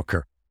mortgage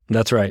broker.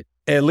 That's right.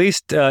 At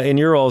least in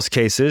your all's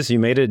cases, you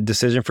made a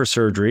decision for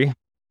surgery.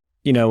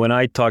 When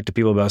I talk to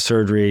people about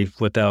surgery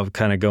without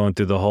kind of going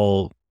through the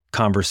whole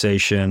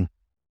conversation,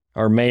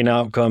 our main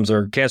outcomes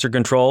are cancer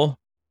control.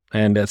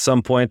 And at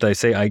some point I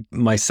say, I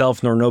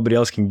myself nor nobody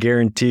else can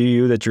guarantee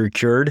you that you're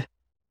cured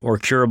or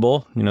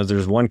curable.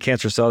 There's one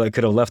cancer cell that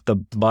could have left the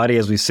body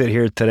as we sit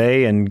here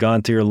today and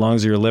gone to your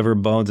lungs or your liver,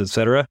 bones,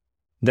 etc.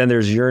 Then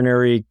there's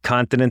urinary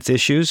continence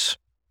issues.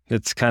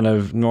 It's kind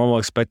of normal,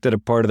 expected, a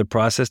part of the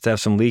process to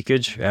have some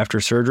leakage after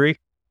surgery.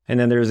 And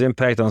then there's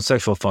impact on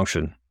sexual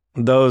function.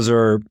 Those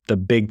are the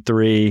big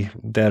 3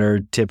 that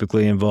are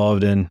typically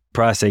involved in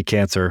prostate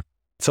cancer.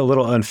 It's a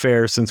little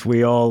unfair since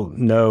we all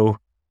know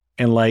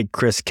and like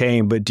Chris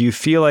Kane, but do you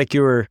feel like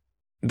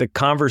the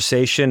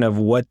conversation of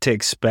what to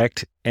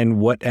expect and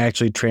what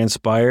actually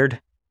transpired,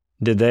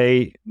 did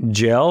they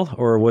gel?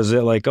 Or was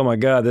it like, oh my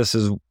God, this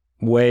is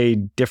way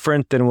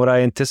different than what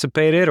I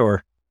anticipated?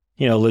 Or,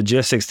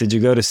 logistics, did you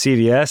go to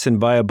CVS and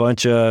buy a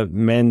bunch of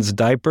men's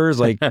diapers?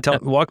 Like,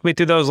 walk me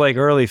through those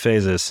early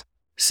phases.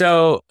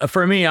 So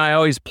for me, I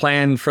always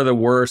plan for the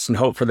worst and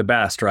hope for the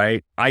best,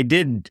 right? I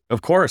did,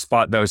 of course,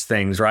 bought those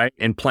things, right?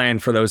 And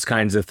planned for those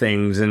kinds of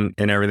things and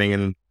everything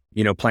and,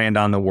 planned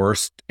on the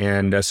worst.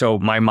 And so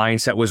my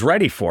mindset was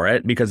ready for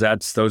it because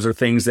those are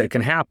things that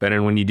can happen.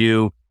 And when you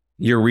do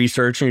your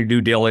research and your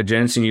due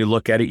diligence and you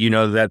look at it,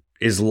 that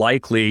is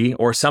likely,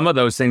 or some of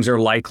those things are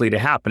likely to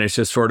happen. It's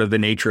just sort of the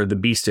nature of the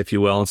beast, if you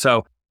will. And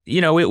so,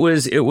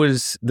 it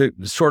was the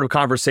sort of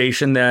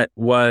conversation that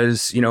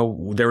was,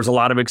 there was a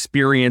lot of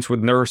experience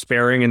with nerve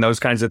sparing and those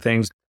kinds of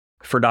things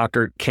for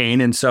Dr.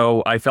 Kane. And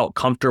so I felt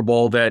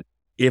comfortable that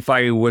if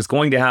I was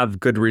going to have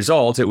good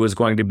results, it was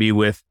going to be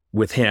with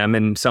him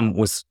and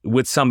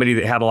with somebody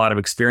that had a lot of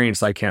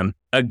experience like him.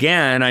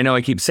 Again, I know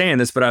I keep saying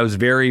this, but I was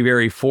very,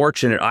 very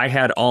fortunate. I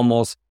had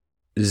almost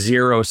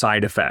 0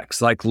 side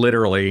effects. Like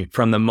literally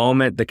from the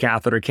moment the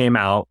catheter came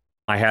out,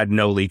 I had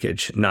no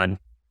leakage, none,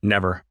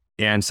 never.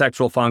 And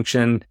sexual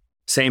function,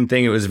 same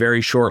thing. It was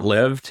very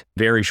short-lived.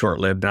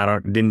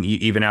 Didn't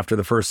even after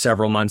the first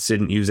several months,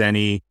 didn't use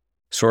any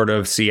sort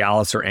of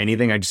Cialis or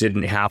anything. I just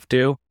didn't have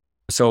to.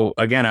 So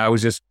again, I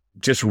was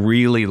just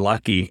really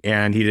lucky.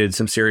 And he did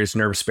some serious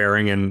nerve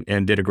sparing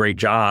and did a great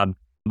job.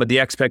 But the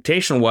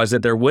expectation was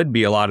that there would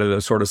be a lot of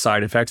those sort of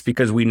side effects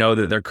because we know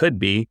that there could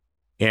be.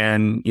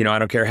 And, I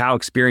don't care how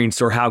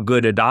experienced or how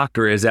good a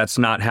doctor is, that's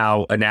not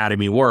how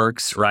anatomy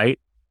works, right?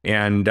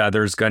 And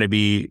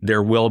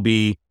there will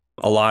be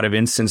a lot of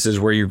instances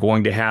where you're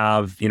going to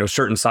have,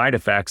 certain side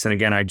effects. And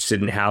again, I just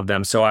didn't have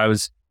them. So I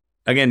was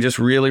again, just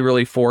really,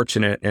 really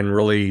fortunate and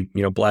really,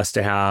 blessed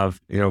to have,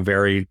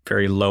 very,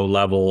 very low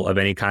level of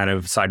any kind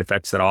of side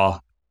effects at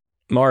all.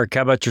 Mark,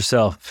 how about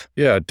yourself?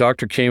 Yeah,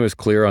 Dr. Kane was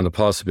clear on the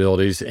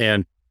possibilities.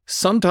 And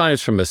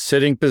sometimes from a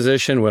sitting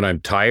position, when I'm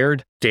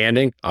tired,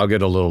 standing, I'll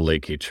get a little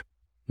leakage.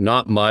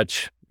 Not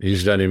much.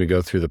 Usually doesn't even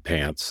go through the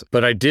pants.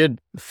 But I did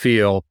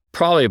feel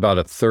probably about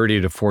a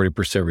 30 to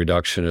 40%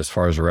 reduction as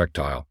far as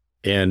erectile.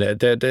 And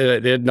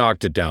it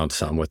knocked it down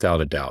some, without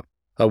a doubt.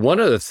 One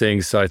of the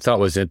things I thought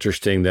was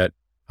interesting that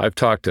I've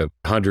talked to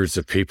hundreds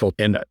of people,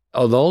 and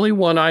the only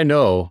one I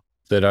know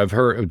that I've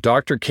heard,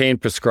 Dr. Kane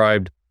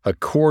prescribed a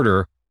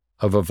quarter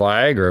of a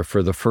Viagra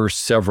for the first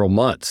several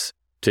months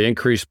to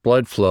increase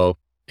blood flow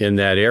in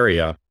that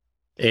area.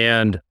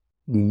 And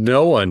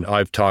no one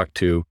I've talked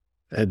to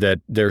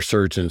that their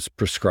surgeons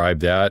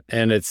prescribed that.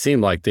 And it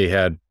seemed like they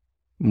had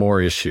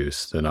more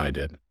issues than I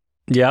did.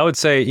 Yeah, I would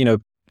say,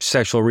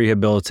 sexual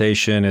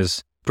rehabilitation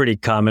is pretty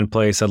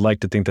commonplace. I'd like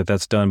to think that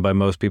that's done by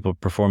most people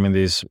performing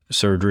these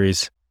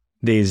surgeries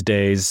these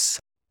days.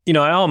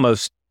 I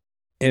almost,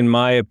 in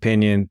my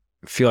opinion,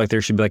 feel like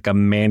there should be like a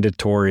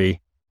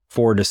mandatory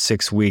 4 to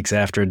 6 weeks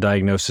after a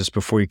diagnosis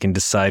before you can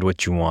decide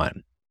what you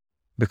want.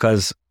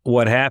 Because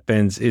what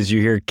happens is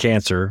you hear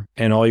cancer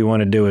and all you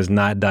want to do is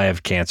not die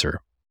of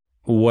cancer,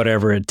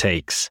 whatever it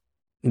takes.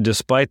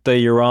 Despite the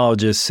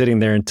urologist sitting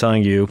there and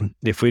telling you,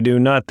 if we do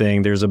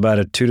nothing, there's about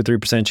a 2 to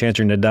 3% chance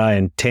you're going to die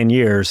in 10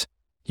 years.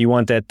 You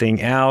want that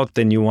thing out,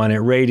 then you want it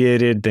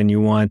radiated, then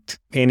you want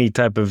any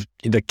type of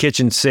the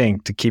kitchen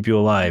sink to keep you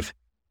alive,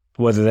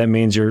 whether that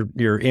means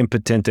you're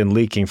impotent and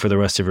leaking for the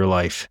rest of your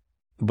life.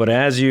 But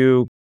as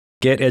you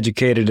get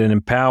educated and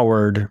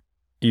empowered,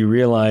 you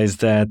realize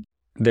that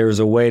there's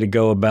a way to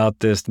go about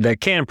this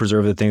that can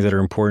preserve the things that are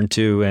important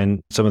to you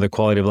and some of the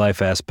quality of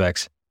life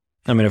aspects.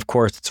 I mean, of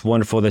course, it's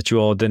wonderful that you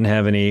all didn't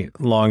have any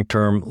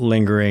long-term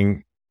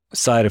lingering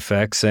side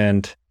effects.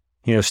 And,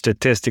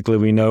 statistically,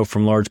 we know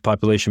from large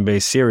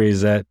population-based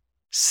series that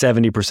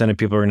 70% of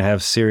people are going to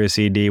have serious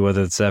ED,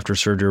 whether it's after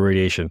surgery or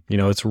radiation.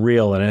 It's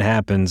real and it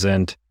happens.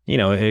 And,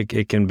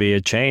 it can be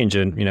a change.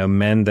 And,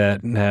 men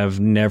that have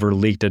never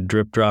leaked a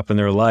drip drop in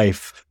their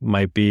life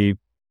might be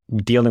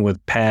dealing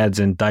with pads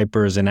and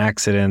diapers and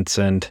accidents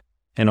and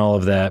all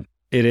of that.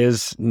 It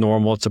is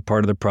normal. It's a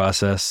part of the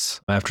process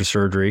after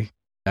surgery.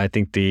 I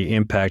think the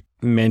impact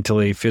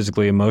mentally,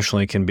 physically,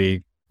 emotionally can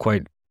be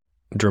quite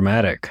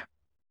dramatic.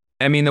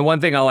 I mean, the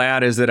one thing I'll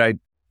add is that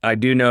I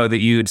do know that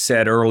you had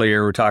said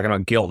earlier, we're talking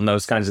about guilt and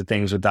those kinds of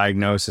things with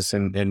diagnosis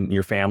and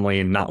your family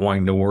and not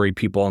wanting to worry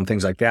people and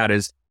things like that.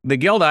 Is the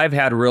guilt I've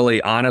had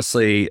really,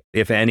 honestly,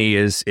 if any,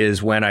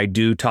 is when I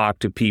do talk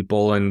to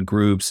people and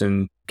groups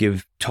and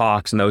give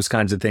talks and those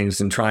kinds of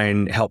things and try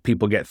and help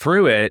people get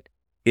through it,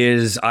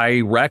 is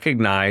I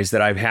recognize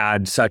that I've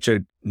had such a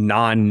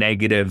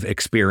non-negative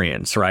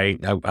experience, right?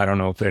 I don't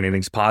know if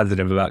anything's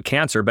positive about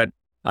cancer, but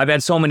I've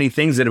had so many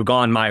things that have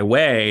gone my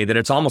way that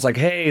it's almost like,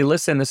 hey,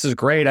 listen, this is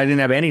great. I didn't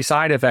have any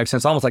side effects. And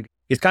it's almost like,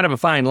 it's kind of a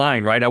fine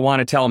line, right? I want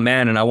to tell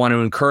men and I want to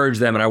encourage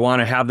them and I want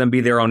to have them be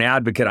their own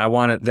advocate. I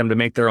want them to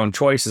make their own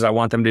choices. I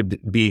want them to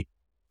be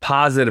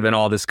positive and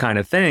all this kind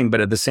of thing. But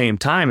at the same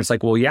time, it's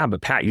like, well, yeah,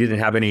 but Pat, you didn't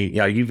have any,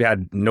 you've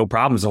had no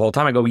problems the whole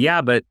time. I go,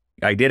 yeah, but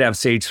I did have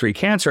stage 3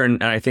 cancer,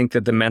 and I think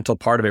that the mental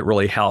part of it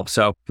really helps.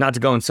 So not to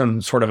go in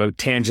some sort of a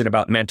tangent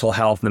about mental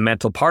health and the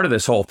mental part of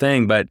this whole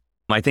thing, but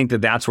I think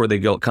that that's where the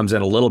guilt comes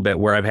in a little bit,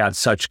 where I've had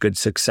such good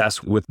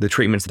success with the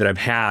treatments that I've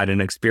had and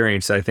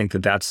experienced that I think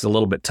that that's a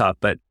little bit tough.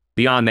 But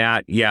beyond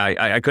that, yeah,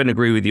 I couldn't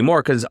agree with you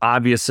more, because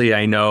obviously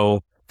I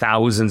know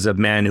thousands of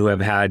men who have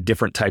had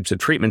different types of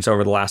treatments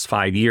over the last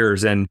 5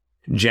 years, and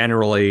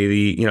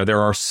generally there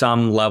are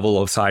some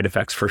level of side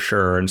effects for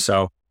sure. And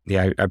so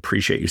yeah, I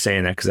appreciate you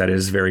saying that, because that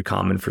is very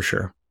common for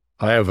sure.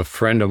 I have a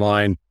friend of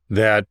mine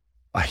that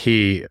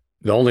the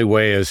only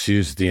way is to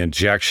use the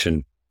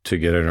injection to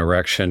get an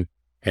erection,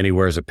 and he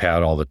wears a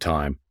pad all the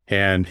time.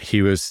 And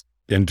he was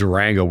in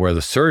Durango where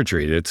the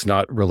surgery, it's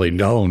not really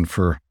known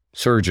for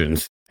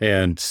surgeons.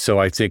 And so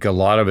I think a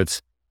lot of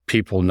it's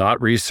people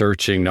not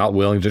researching, not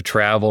willing to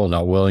travel,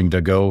 not willing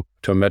to go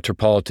to a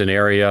metropolitan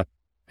area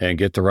and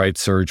get the right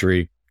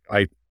surgery.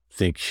 I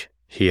think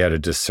he had a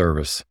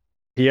disservice.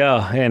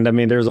 Yeah. And I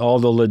mean, there's all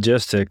the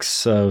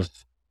logistics of,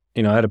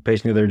 I had a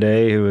patient the other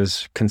day who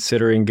was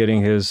considering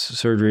getting his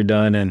surgery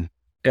done in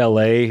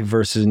LA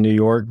versus New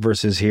York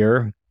versus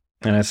here.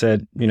 And I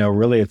said,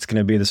 really, it's going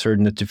to be the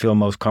surgeon that you feel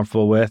most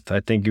comfortable with.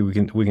 I think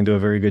we can do a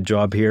very good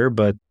job here,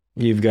 but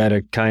you've got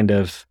to kind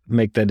of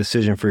make that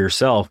decision for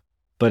yourself.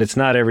 But it's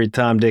not every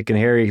Tom, Dick, and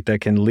Harry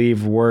that can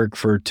leave work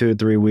for 2 or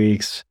 3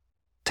 weeks,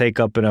 take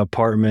up an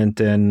apartment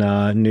in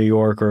New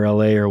York or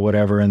LA or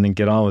whatever, and then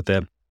get on with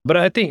it. But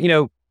I think,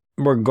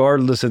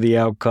 regardless of the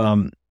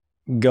outcome,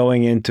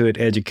 going into it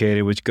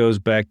educated, which goes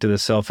back to the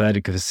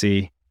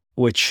self-advocacy,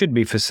 which should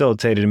be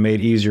facilitated and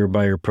made easier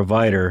by your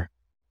provider,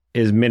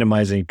 is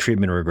minimizing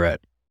treatment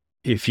regret.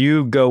 If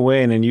you go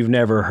in and you've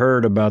never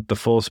heard about the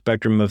full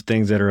spectrum of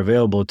things that are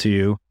available to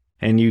you,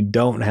 and you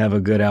don't have a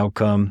good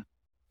outcome,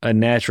 a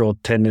natural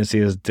tendency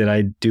is, did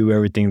I do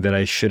everything that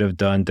I should have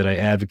done? Did I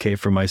advocate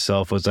for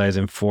myself? Was I as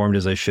informed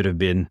as I should have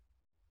been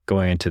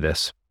going into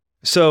this?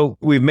 So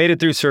we've made it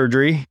through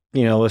surgery,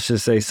 let's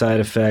just say side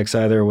effects,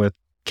 either with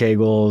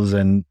Kegels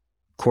and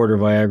quarter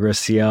Viagra,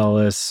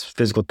 Cialis,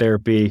 physical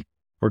therapy.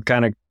 We're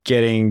kind of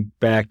getting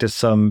back to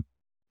some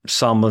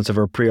semblance of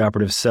our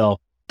preoperative self.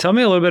 Tell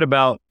me a little bit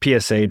about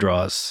PSA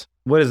draws.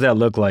 What does that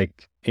look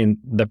like in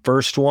the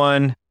first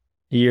one,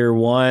 year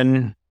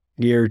 1,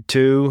 year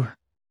 2?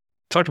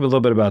 Talk to me a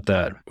little bit about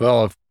that.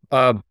 Well,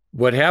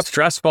 what happened?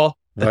 Stressful.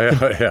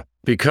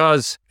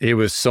 Because it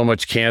was so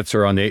much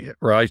cancer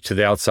right to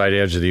the outside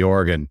edge of the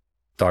organ,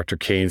 Dr.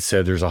 Kane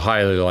said there's a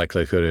high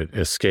likelihood it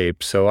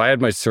escaped. So I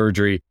had my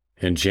surgery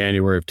in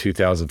January of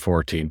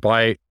 2014.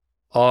 By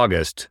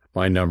August,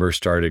 my numbers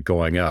started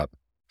going up.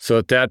 So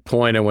at that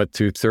point, I went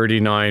through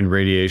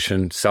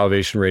 39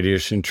 salvation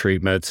radiation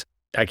treatments.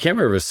 I can't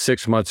remember if it was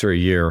 6 months or a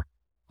year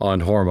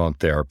on hormone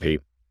therapy.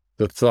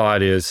 The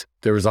thought is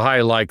there was a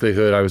high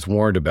likelihood. I was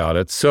warned about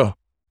it. So,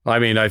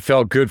 I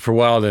felt good for a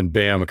while, then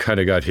bam, I kind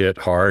of got hit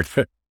hard.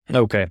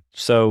 Okay.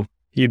 So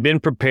you've been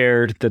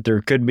prepared that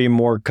there could be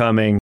more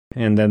coming.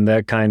 And then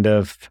that kind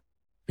of,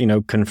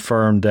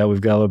 confirmed that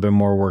we've got a little bit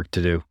more work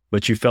to do,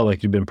 but you felt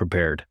like you've been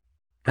prepared.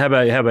 How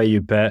about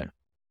you, Pat?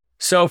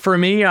 So for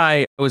me,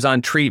 I was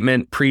on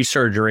treatment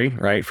pre-surgery,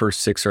 right, for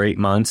 6 or 8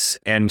 months.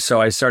 And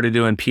so I started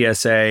doing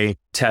PSA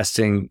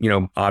testing,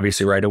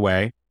 obviously right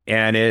away.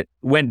 And it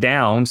went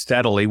down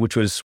steadily, which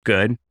was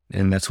good.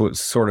 And that's what's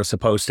sort of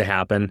supposed to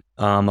happen.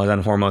 I was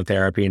on hormone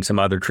therapy and some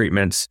other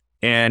treatments.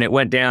 And it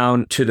went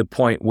down to the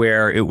point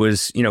where it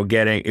was,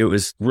 it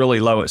was really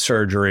low at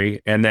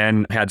surgery, and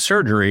then had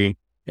surgery.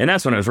 And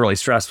that's when it was really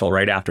stressful,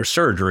 right after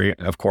surgery,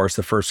 of course,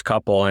 the first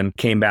couple, and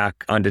came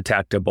back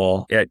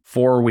undetectable. At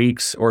 4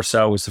 weeks or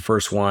so was the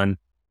first one.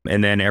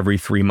 And then every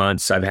 3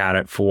 months, I've had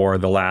it for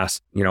the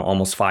last,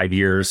 almost 5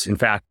 years. In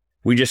fact,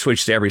 we just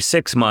switched to every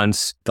 6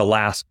 months the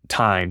last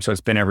time. So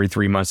it's been every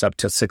 3 months up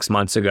to 6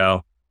 months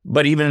ago.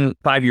 But even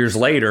 5 years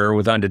later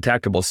with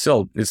undetectable,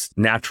 still it's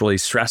naturally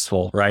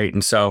stressful, right?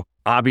 And so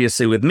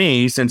obviously with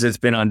me, since it's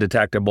been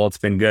undetectable, it's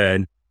been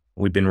good.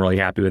 We've been really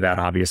happy with that,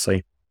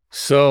 obviously.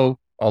 So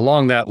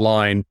along that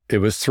line, it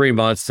was 3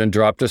 months, then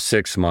dropped to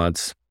 6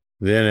 months.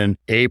 Then in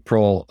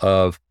April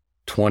of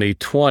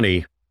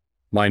 2020,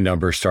 my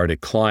number started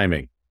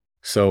climbing.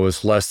 So it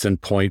was less than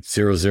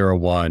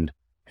 0.001.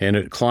 And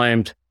it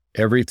climbed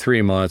every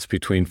 3 months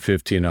between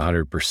 50 and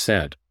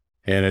 100%.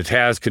 And it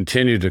has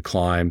continued to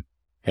climb.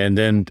 And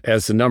then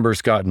as the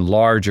numbers gotten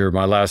larger,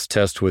 my last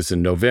test was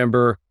in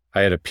November.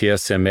 I had a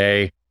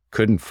PSMA,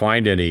 couldn't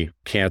find any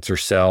cancer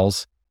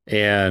cells,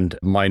 and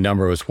my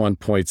number was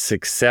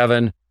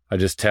 1.67. I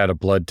just had a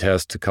blood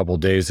test a couple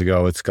of days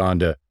ago. It's gone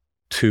to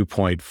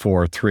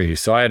 2.43.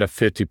 So I had a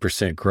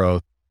 50%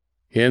 growth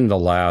in the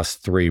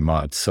last 3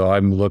 months. So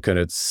I'm looking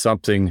at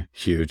something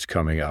huge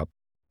coming up.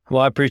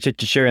 Well, I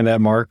appreciate you sharing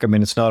that, Mark.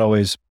 It's not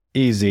always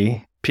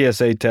easy.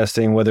 PSA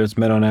testing, whether it's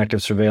men on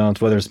active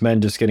surveillance, whether it's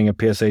men just getting a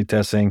PSA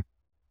testing,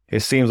 it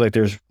seems like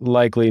there's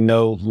likely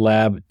no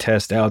lab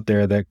test out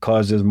there that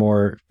causes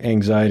more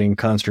anxiety and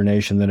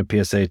consternation than a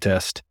PSA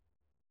test.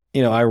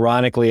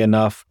 Ironically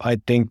enough, I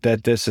think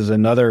that this is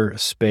another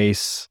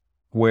space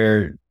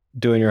where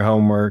doing your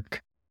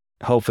homework,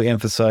 hopefully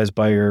emphasized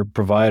by your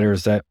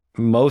providers, that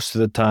most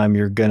of the time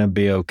you're going to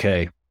be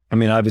okay.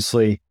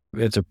 Obviously,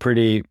 it's a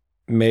pretty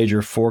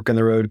major fork in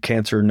the road,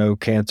 cancer, no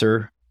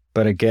cancer.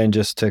 But again,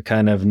 just to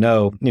kind of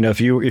know, if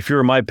you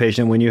were my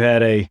patient, when you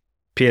had a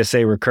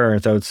PSA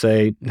recurrence, I would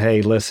say,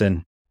 hey,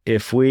 listen,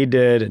 if we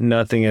did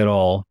nothing at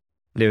all,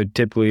 it would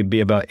typically be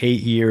about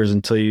 8 years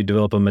until you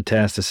develop a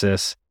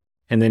metastasis.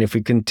 And then if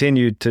we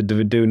continued to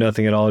do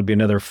nothing at all, it'd be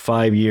another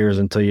 5 years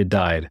until you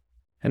died.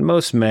 And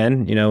most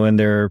men, in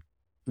their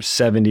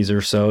 70s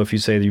or so, if you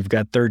say that you've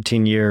got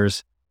 13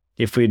 years,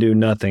 if we do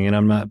nothing, and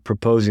I'm not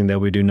proposing that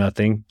we do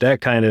nothing, that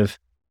kind of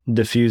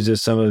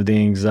diffuses some of the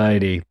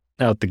anxiety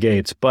out the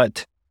gates.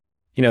 But,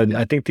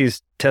 I think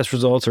these test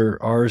results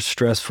are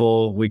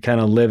stressful. We kind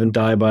of live and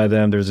die by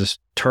them. There's this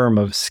term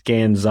of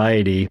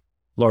scanxiety,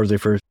 largely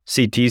for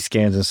CT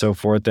scans and so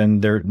forth,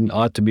 and there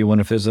ought to be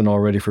one if isn't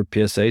already for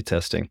PSA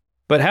testing.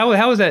 But how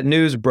is that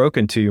news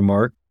broken to you,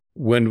 Mark?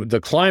 When the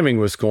climbing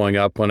was going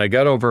up, when I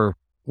got over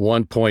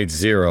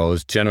 1.0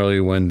 is generally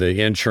when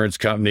the insurance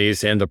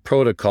companies and the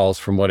protocols,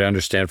 from what I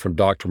understand from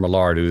Dr.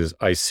 Millard, who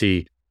I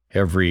see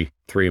every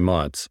 3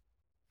 months.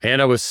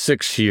 And I was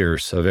 6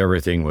 years of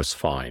everything was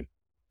fine.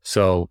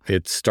 So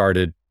it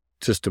started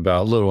just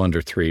about a little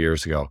under 3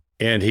 years ago.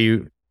 And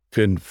he's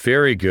been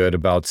very good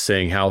about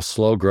saying how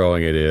slow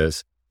growing it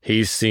is.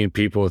 He's seen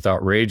people with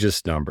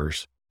outrageous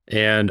numbers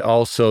and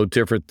also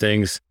different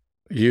things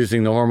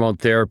using the hormone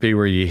therapy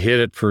where you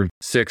hit it for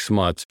 6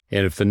 months.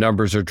 And if the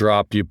numbers are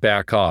dropped, you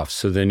back off.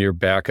 So then you're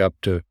back up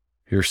to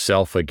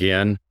yourself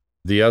again.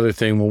 The other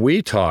thing, when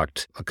we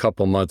talked a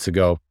couple months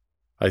ago,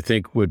 I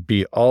think would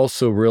be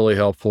also really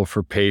helpful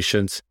for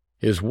patients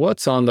is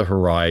what's on the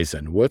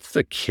horizon. What's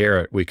the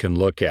carrot we can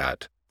look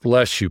at?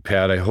 Bless you,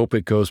 Pat. I hope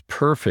it goes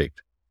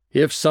perfect.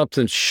 If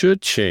something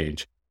should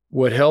change,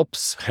 what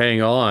helps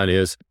hang on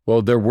is,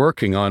 well, they're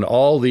working on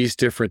all these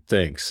different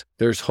things.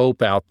 There's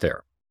hope out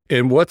there.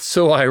 And what's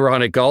so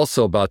ironic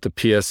also about the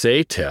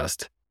PSA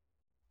test,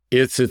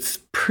 it's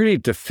pretty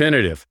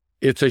definitive.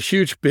 It's a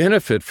huge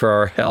benefit for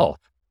our health,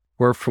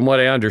 where from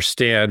what I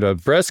understand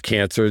of breast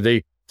cancer,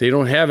 they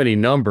don't have any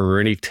number or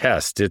any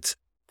test. It's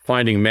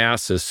finding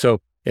masses.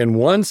 So in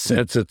one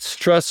sense, it's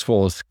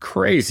stressful as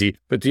crazy,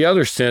 but the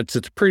other sense,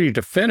 it's pretty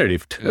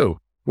definitive too.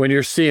 When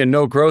you're seeing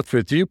no growth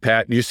with you,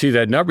 Pat, and you see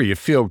that number, you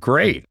feel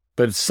great.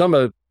 But some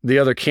of the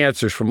other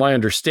cancers, from my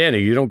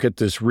understanding, you don't get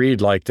this read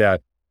like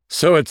that.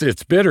 So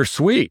it's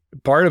bittersweet.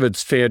 Part of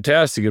it's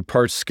fantastic and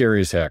part's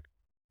scary as heck.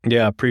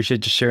 Yeah,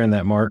 appreciate you sharing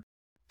that, Mark.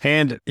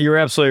 And you're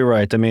absolutely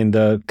right. I mean,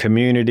 the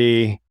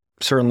community,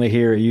 certainly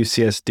here at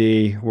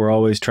UCSD, we're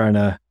always trying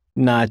to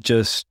not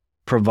just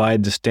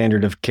provide the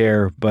standard of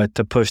care, but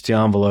to push the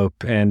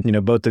envelope. And,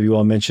 both of you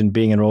all mentioned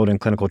being enrolled in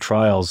clinical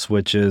trials,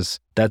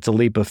 that's a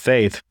leap of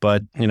faith.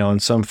 But, in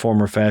some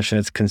form or fashion,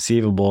 it's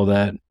conceivable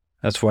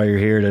that's why you're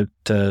here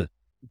to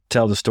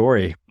tell the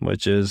story,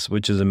 which is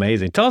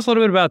amazing. Tell us a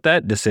little bit about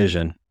that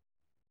decision.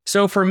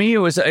 So for me, it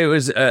was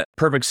a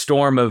perfect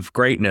storm of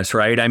greatness,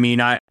 right? I mean,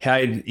 I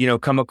had,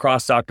 come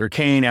across Dr.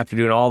 Kane after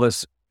doing all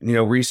this,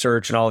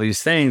 research and all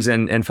these things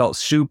and felt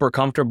super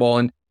comfortable.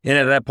 And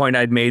at that point,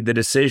 I'd made the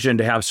decision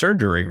to have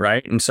surgery,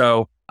 right? And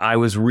so I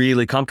was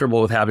really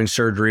comfortable with having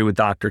surgery with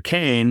Dr.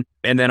 Kane.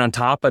 And then on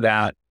top of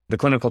that, the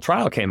clinical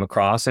trial came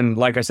across. And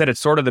like I said, it's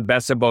sort of the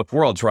best of both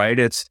worlds, right?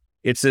 It's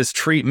this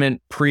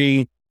treatment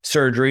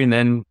pre-surgery. And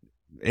then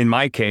in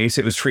my case,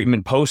 it was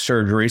treatment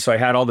post-surgery. So I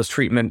had all this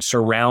treatment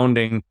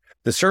surrounding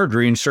the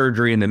surgery and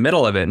surgery in the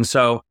middle of it. And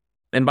so,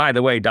 and by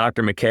the way,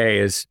 Dr.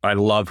 McKay I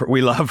love her.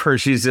 We love her.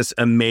 She's just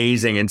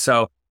amazing. And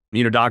so,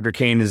 Dr.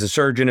 Kane as a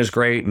surgeon is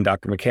great, and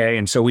Dr. McKay.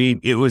 And so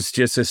it was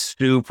just a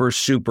super,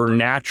 super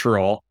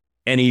natural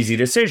and easy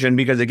decision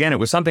because, again, it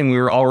was something we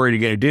were already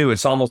going to do.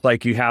 It's almost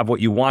like you have what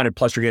you wanted,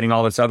 plus you're getting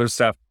all this other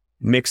stuff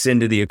mixed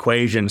into the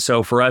equation.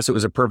 So for us, it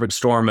was a perfect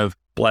storm of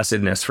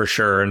blessedness for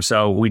sure. And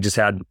so we just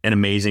had an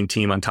amazing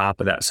team on top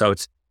of that. So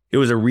it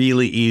was a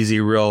really easy,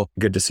 real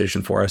good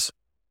decision for us.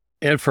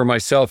 And for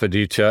myself,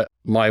 Aditya,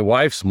 my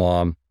wife's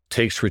mom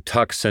takes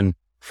Rituxan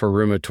for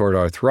rheumatoid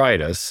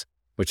arthritis,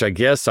 which I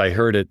guess I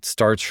heard it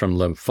starts from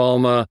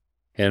lymphoma.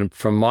 And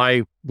from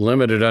my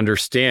limited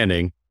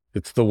understanding,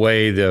 it's the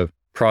way the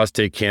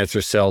prostate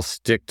cancer cells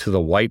stick to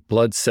the white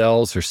blood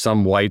cells or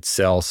some white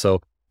cell.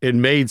 So it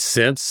made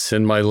sense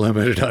in my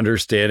limited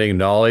understanding and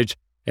knowledge.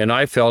 And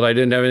I felt I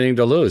didn't have anything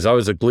to lose. I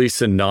was a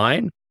Gleason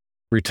 9.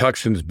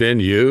 Rituxan's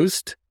been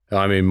used.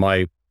 I mean,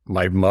 my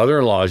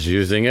mother-in-law is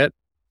using it.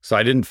 So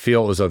I didn't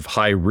feel it was a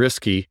high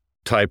risky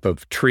type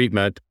of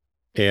treatment.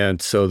 And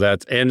so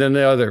and then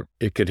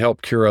it could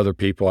help cure other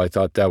people. I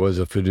thought that was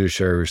a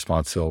fiduciary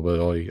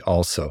responsibility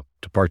also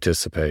to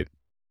participate.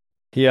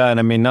 Yeah. And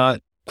I mean,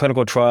 not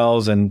clinical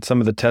trials and some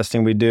of the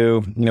testing we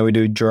do, we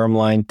do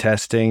germline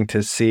testing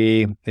to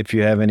see if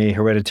you have any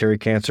hereditary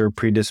cancer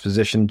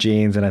predisposition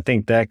genes. And I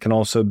think that can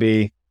also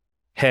be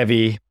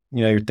heavy.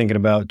 You're thinking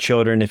about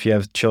children, if you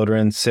have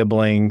children,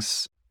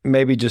 siblings,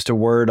 maybe just a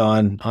word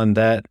on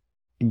that,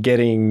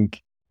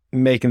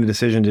 making the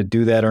decision to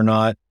do that or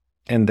not.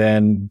 And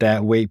then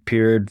that wait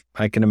period,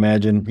 I can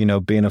imagine,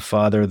 being a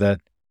father,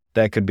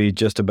 that could be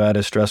just about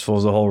as stressful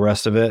as the whole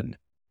rest of it.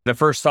 The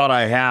first thought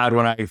I had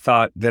when I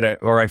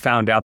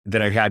found out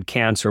that I had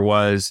cancer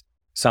was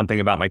something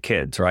about my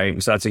kids,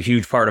 right? So that's a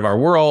huge part of our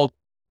world.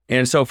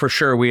 And so for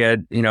sure we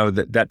had,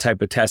 that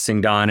type of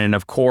testing done. And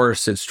of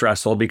course it's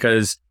stressful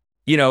because,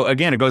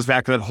 again, it goes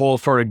back to that whole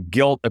sort of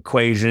guilt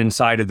equation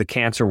inside of the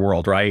cancer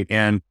world, right?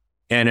 And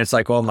it's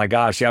like, oh my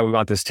gosh, yeah, we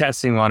want this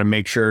testing. We want to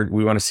make sure,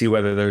 we want to see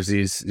whether there's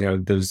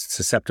there's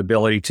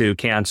susceptibility to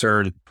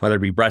cancer, whether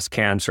it be breast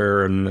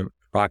cancer and the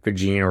BRCA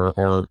gene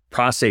or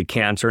prostate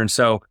cancer. And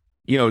so,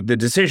 the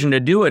decision to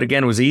do it,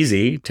 again, was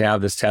easy to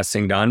have this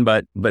testing done,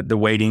 but the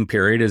waiting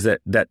period is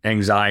that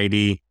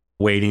anxiety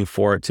waiting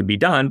for it to be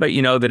done. But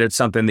that it's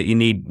something that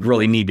you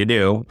really need to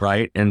do,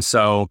 right? And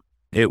so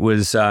it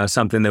was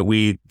something that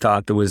we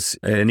thought that was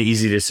an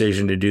easy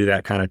decision to do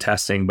that kind of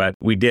testing, but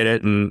we did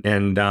it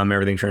and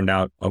everything turned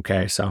out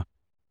okay. So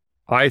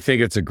I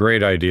think it's a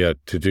great idea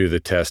to do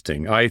the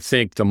testing. I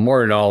think the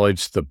more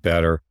knowledge, the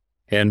better.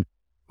 And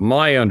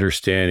my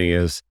understanding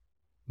is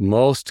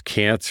most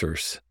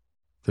cancers,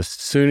 the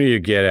sooner you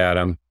get at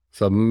them,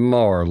 the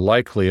more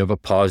likely of a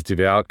positive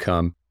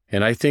outcome.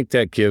 And I think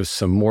that gives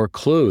some more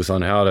clues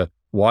on how to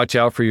watch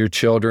out for your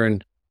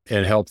children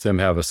and help them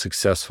have a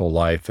successful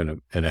life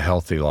and a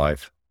healthy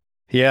life.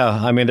 Yeah.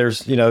 I mean,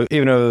 there's,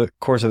 even over the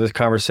course of this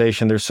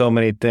conversation, there's so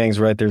many things,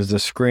 right? There's the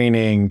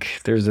screening,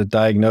 there's the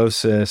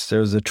diagnosis,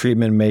 there's the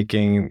treatment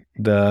making,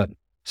 the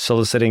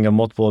soliciting of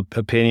multiple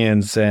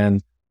opinions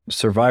and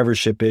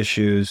survivorship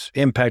issues,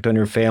 impact on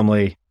your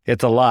family.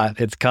 It's a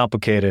lot. It's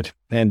complicated.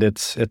 And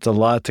it's a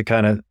lot to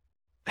kind of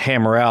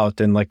hammer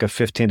out in like a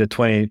 15 to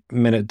 20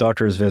 minute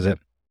doctor's visit.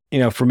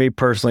 For me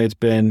personally, it's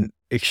been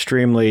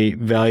extremely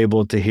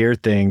valuable to hear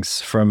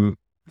things from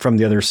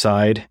the other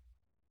side.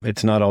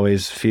 It's not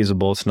always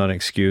feasible. It's not an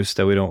excuse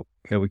that we don't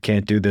we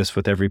can't do this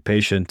with every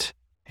patient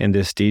in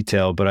this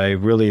detail, but I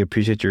really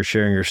appreciate your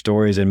sharing your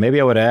stories. And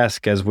maybe I would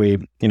ask, as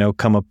we,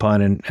 come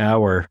upon an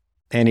hour,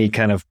 any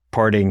kind of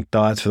parting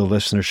thoughts for the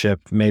listenership,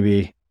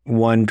 maybe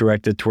one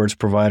directed towards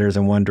providers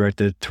and one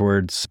directed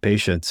towards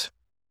patients.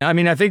 I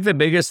mean, I think the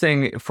biggest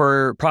thing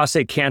for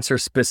prostate cancer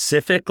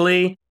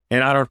specifically,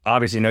 and I don't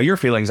obviously know your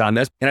feelings on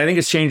this, and I think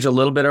it's changed a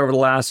little bit over the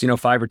last,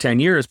 5 or 10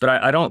 years, but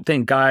I don't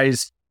think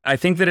I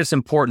think that it's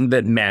important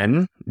that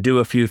men do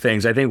a few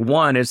things. I think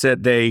one is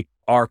that they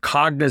are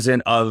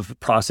cognizant of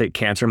prostate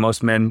cancer.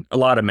 Most men, a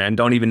lot of men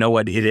don't even know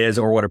what it is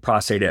or what a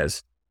prostate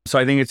is. So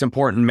I think it's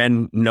important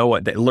men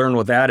learn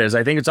what that is.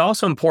 I think it's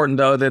also important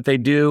though that they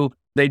do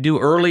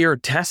earlier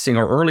testing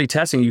or early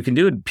testing. You can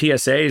do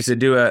PSAs to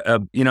do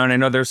and I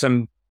know there's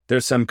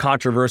some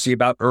controversy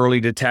about early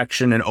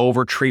detection and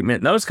over treatment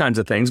and those kinds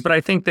of things. But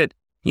I think that,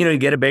 you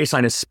get a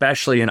baseline,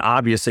 especially and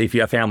obviously if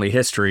you have family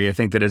history. I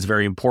think that it's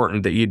very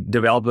important that you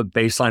develop a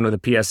baseline with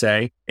a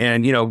PSA.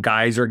 And,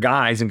 guys are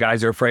guys and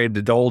guys are afraid.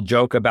 The old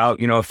joke about,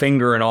 a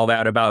finger and all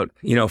that about,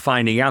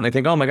 finding out. And they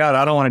think, oh my God,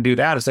 I don't want to do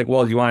that. It's like,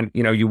 well,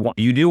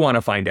 you do want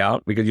to find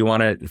out because you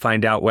want to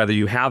find out whether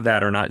you have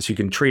that or not so you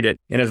can treat it.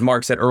 And as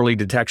Mark said, early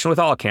detection with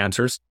all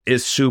cancers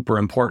is super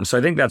important. So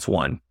I think that's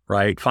one.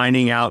 Right?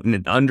 Finding out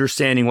and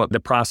understanding what the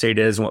prostate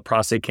is and what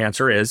prostate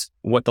cancer is,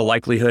 what the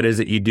likelihood is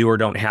that you do or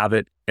don't have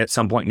it at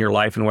some point in your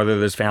life and whether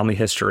there's family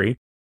history.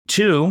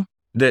 2,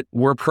 that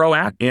we're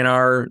proactive in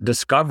our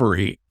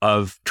discovery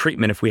of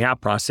treatment if we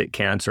have prostate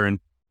cancer.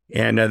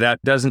 And that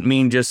doesn't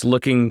mean just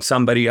looking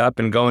somebody up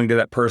and going to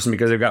that person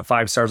because they've got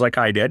 5 stars like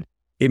I did.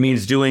 It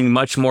means doing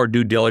much more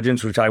due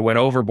diligence, which I went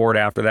overboard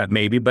after that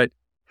maybe, but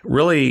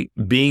really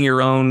being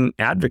your own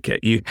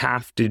advocate. You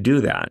have to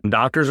do that.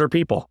 Doctors are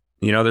people.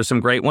 There's some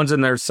great ones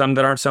and there's some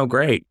that aren't so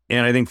great.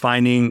 And I think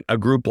finding a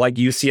group like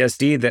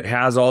UCSD that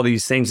has all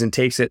these things and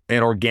takes it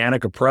an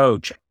organic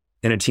approach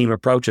and a team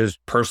approach is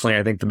personally,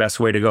 I think, the best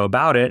way to go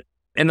about it.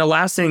 And the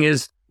last thing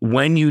is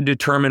when you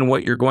determine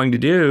what you're going to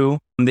do,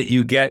 that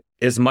you get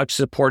as much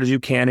support as you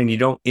can and you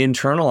don't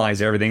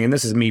internalize everything. And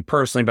this is me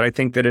personally, but I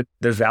think that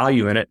there's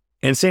value in it.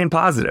 And staying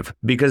positive,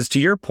 because to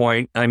your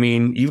point, I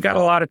mean, you've got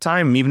a lot of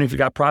time, even if you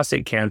got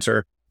prostate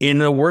cancer, in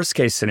the worst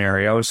case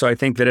scenario. So I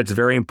think that it's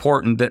very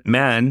important that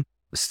men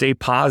stay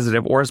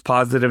positive or as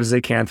positive as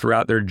they can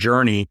throughout their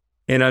journey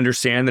and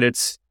understand that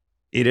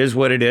it is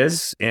what it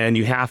is and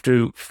you have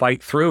to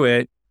fight through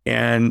it.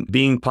 And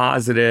being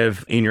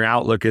positive in your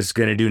outlook is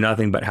going to do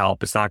nothing but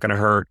help. It's not going to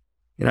hurt.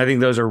 And I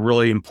think those are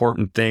really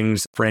important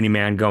things for any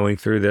man going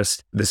through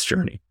this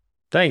journey.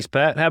 Thanks,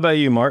 Pat. How about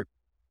you, Mark?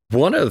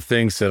 One of the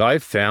things that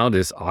I've found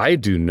is I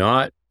do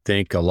not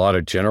think a lot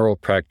of general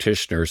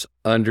practitioners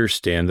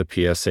understand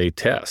the PSA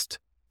test.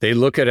 They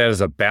look at it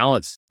as a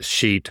balance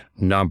sheet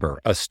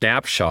number, a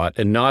snapshot,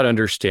 and not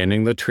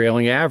understanding the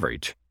trailing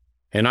average.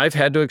 And I've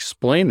had to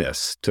explain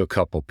this to a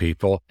couple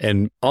people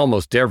and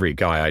almost every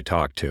guy I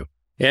talk to.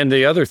 And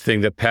the other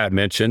thing that Pat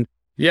mentioned,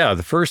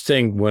 the first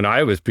thing when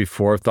I was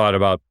before thought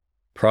about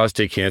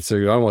prostate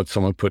cancer, I want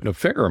someone putting a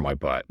finger in my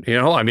butt.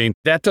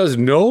 That does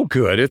no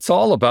good. It's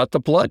all about the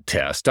blood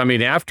test.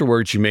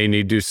 Afterwards, you may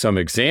need to do some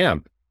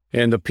exam.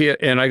 And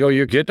I go,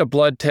 you get a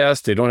blood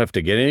test. They don't have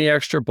to get any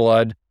extra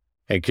blood.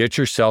 And get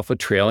yourself a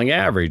trailing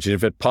average. And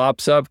if it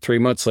pops up 3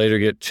 months later,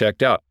 get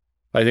checked out.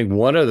 I think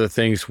one of the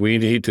things we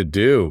need to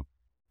do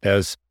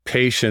as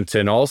patients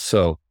and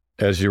also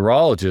as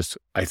urologists,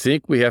 I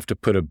think we have to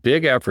put a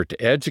big effort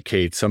to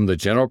educate some of the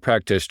general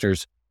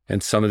practitioners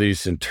and some of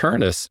these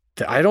internists.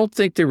 I don't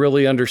think they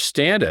really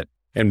understand it.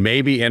 And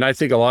I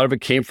think a lot of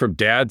it came from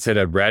dads that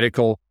had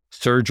radical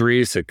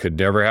surgeries that could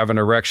never have an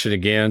erection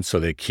again. So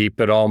they keep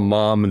it all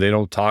mum and they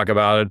don't talk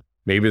about it.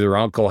 Maybe their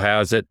uncle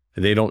has it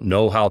and they don't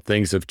know how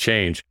things have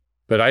changed.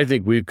 But I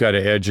think we've got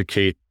to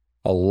educate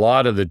a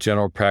lot of the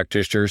general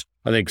practitioners.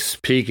 I think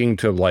speaking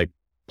to like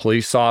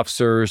police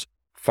officers,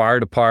 fire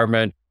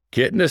department,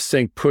 getting this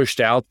thing pushed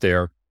out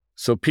there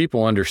so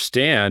people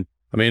understand.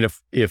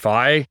 If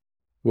I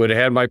would have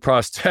had my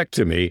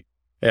prostatectomy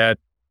at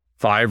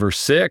 5 or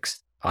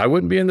 6, I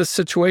wouldn't be in this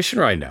situation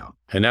right now.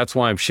 And that's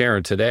why I'm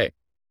sharing today.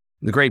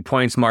 The great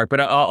points, Mark. But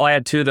I'll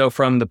add too, though,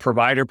 from the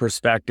provider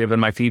perspective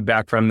and my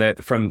feedback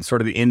from sort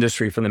of the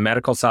industry, from the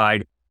medical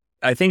side,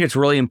 I think it's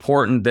really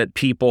important that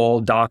people,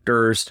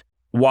 doctors,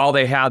 while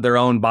they have their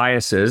own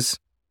biases,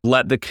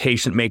 let the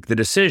patient make the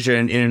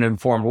decision in an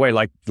informed way,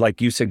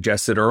 like you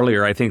suggested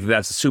earlier. I think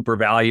that's super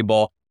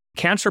valuable.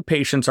 Cancer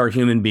patients are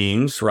human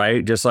beings,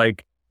 right? Just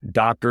like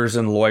doctors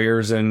and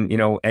lawyers and,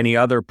 any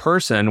other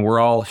person, we're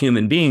all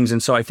human beings.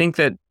 And so I think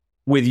that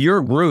with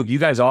your group, you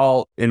guys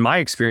all, in my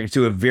experience,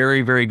 do a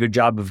very, very good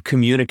job of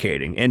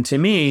communicating. And to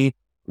me,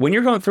 when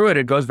you're going through it,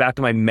 it goes back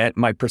to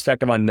my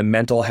perspective on the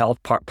mental health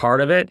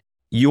part of it.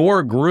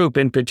 Your group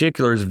in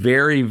particular is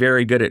very,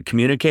 very good at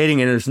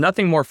communicating. And there's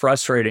nothing more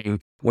frustrating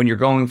when you're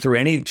going through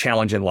any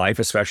challenge in life,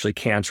 especially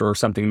cancer or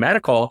something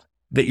medical,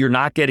 that you're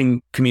not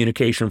getting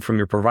communication from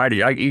your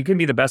provider. You can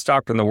be the best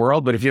doctor in the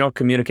world, but if you don't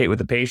communicate with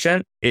the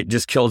patient, it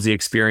just kills the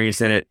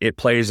experience and it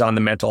plays on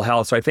the mental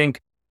health. So I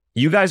think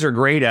you guys are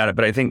great at it,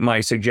 but I think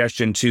my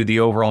suggestion to the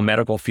overall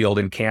medical field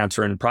in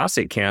cancer and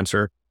prostate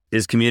cancer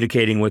is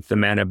communicating with the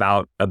men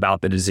about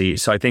the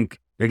disease. So I think,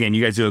 again,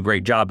 you guys do a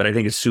great job, but I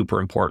think it's super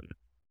important.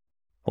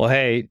 Well,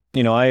 hey,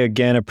 I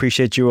again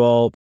appreciate you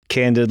all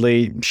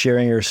candidly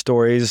sharing your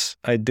stories.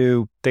 I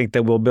do think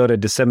that we'll be able to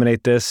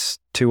disseminate this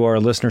to our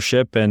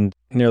listenership, and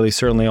nearly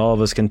certainly all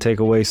of us can take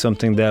away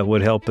something that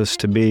would help us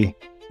to be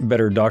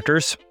better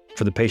doctors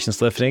for the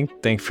patients listening.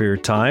 Thanks for your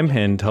time,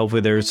 and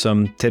hopefully there's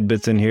some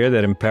tidbits in here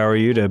that empower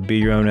you to be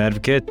your own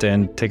advocate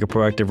and take a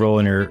proactive role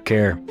in your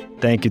care.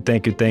 Thank you,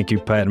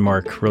 Pat and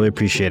Mark. Really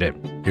appreciate it.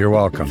 You're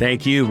welcome.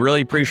 Thank you.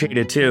 Really appreciate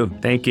it too.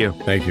 Thank you.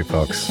 Thank you,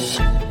 folks.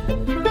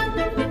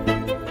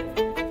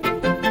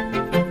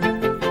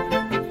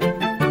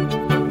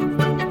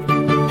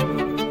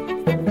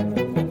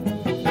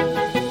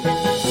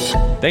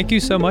 Thank you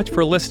so much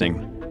for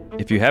listening.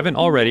 If you haven't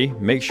already,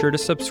 make sure to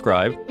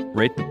subscribe,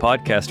 rate the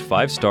podcast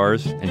 5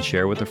 stars, and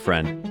share with a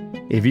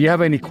friend. If you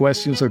have any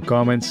questions or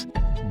comments,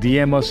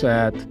 DM us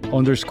at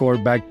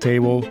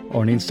 _backtable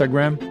on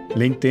Instagram,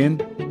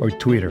 LinkedIn, or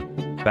Twitter.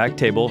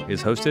 Backtable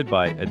is hosted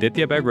by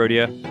Aditya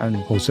Bagrodia and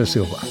Jose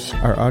Silva.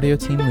 Our audio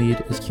team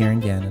lead is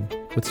Kieran Gannon,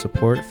 with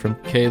support from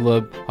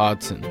Caleb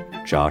Hodson,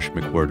 Josh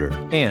McWhirter,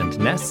 and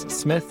Ness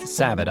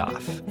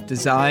Smith-Savadoff.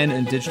 Design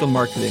and digital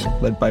marketing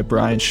led by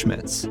Brian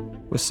Schmitz,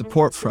 with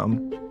support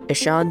from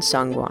Ishan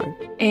Sangwan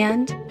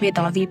and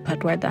Vedavi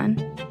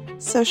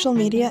Patwardhan. Social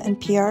media and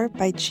PR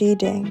by Chi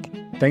Ding.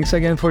 Thanks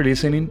again for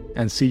listening,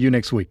 and see you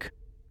next week.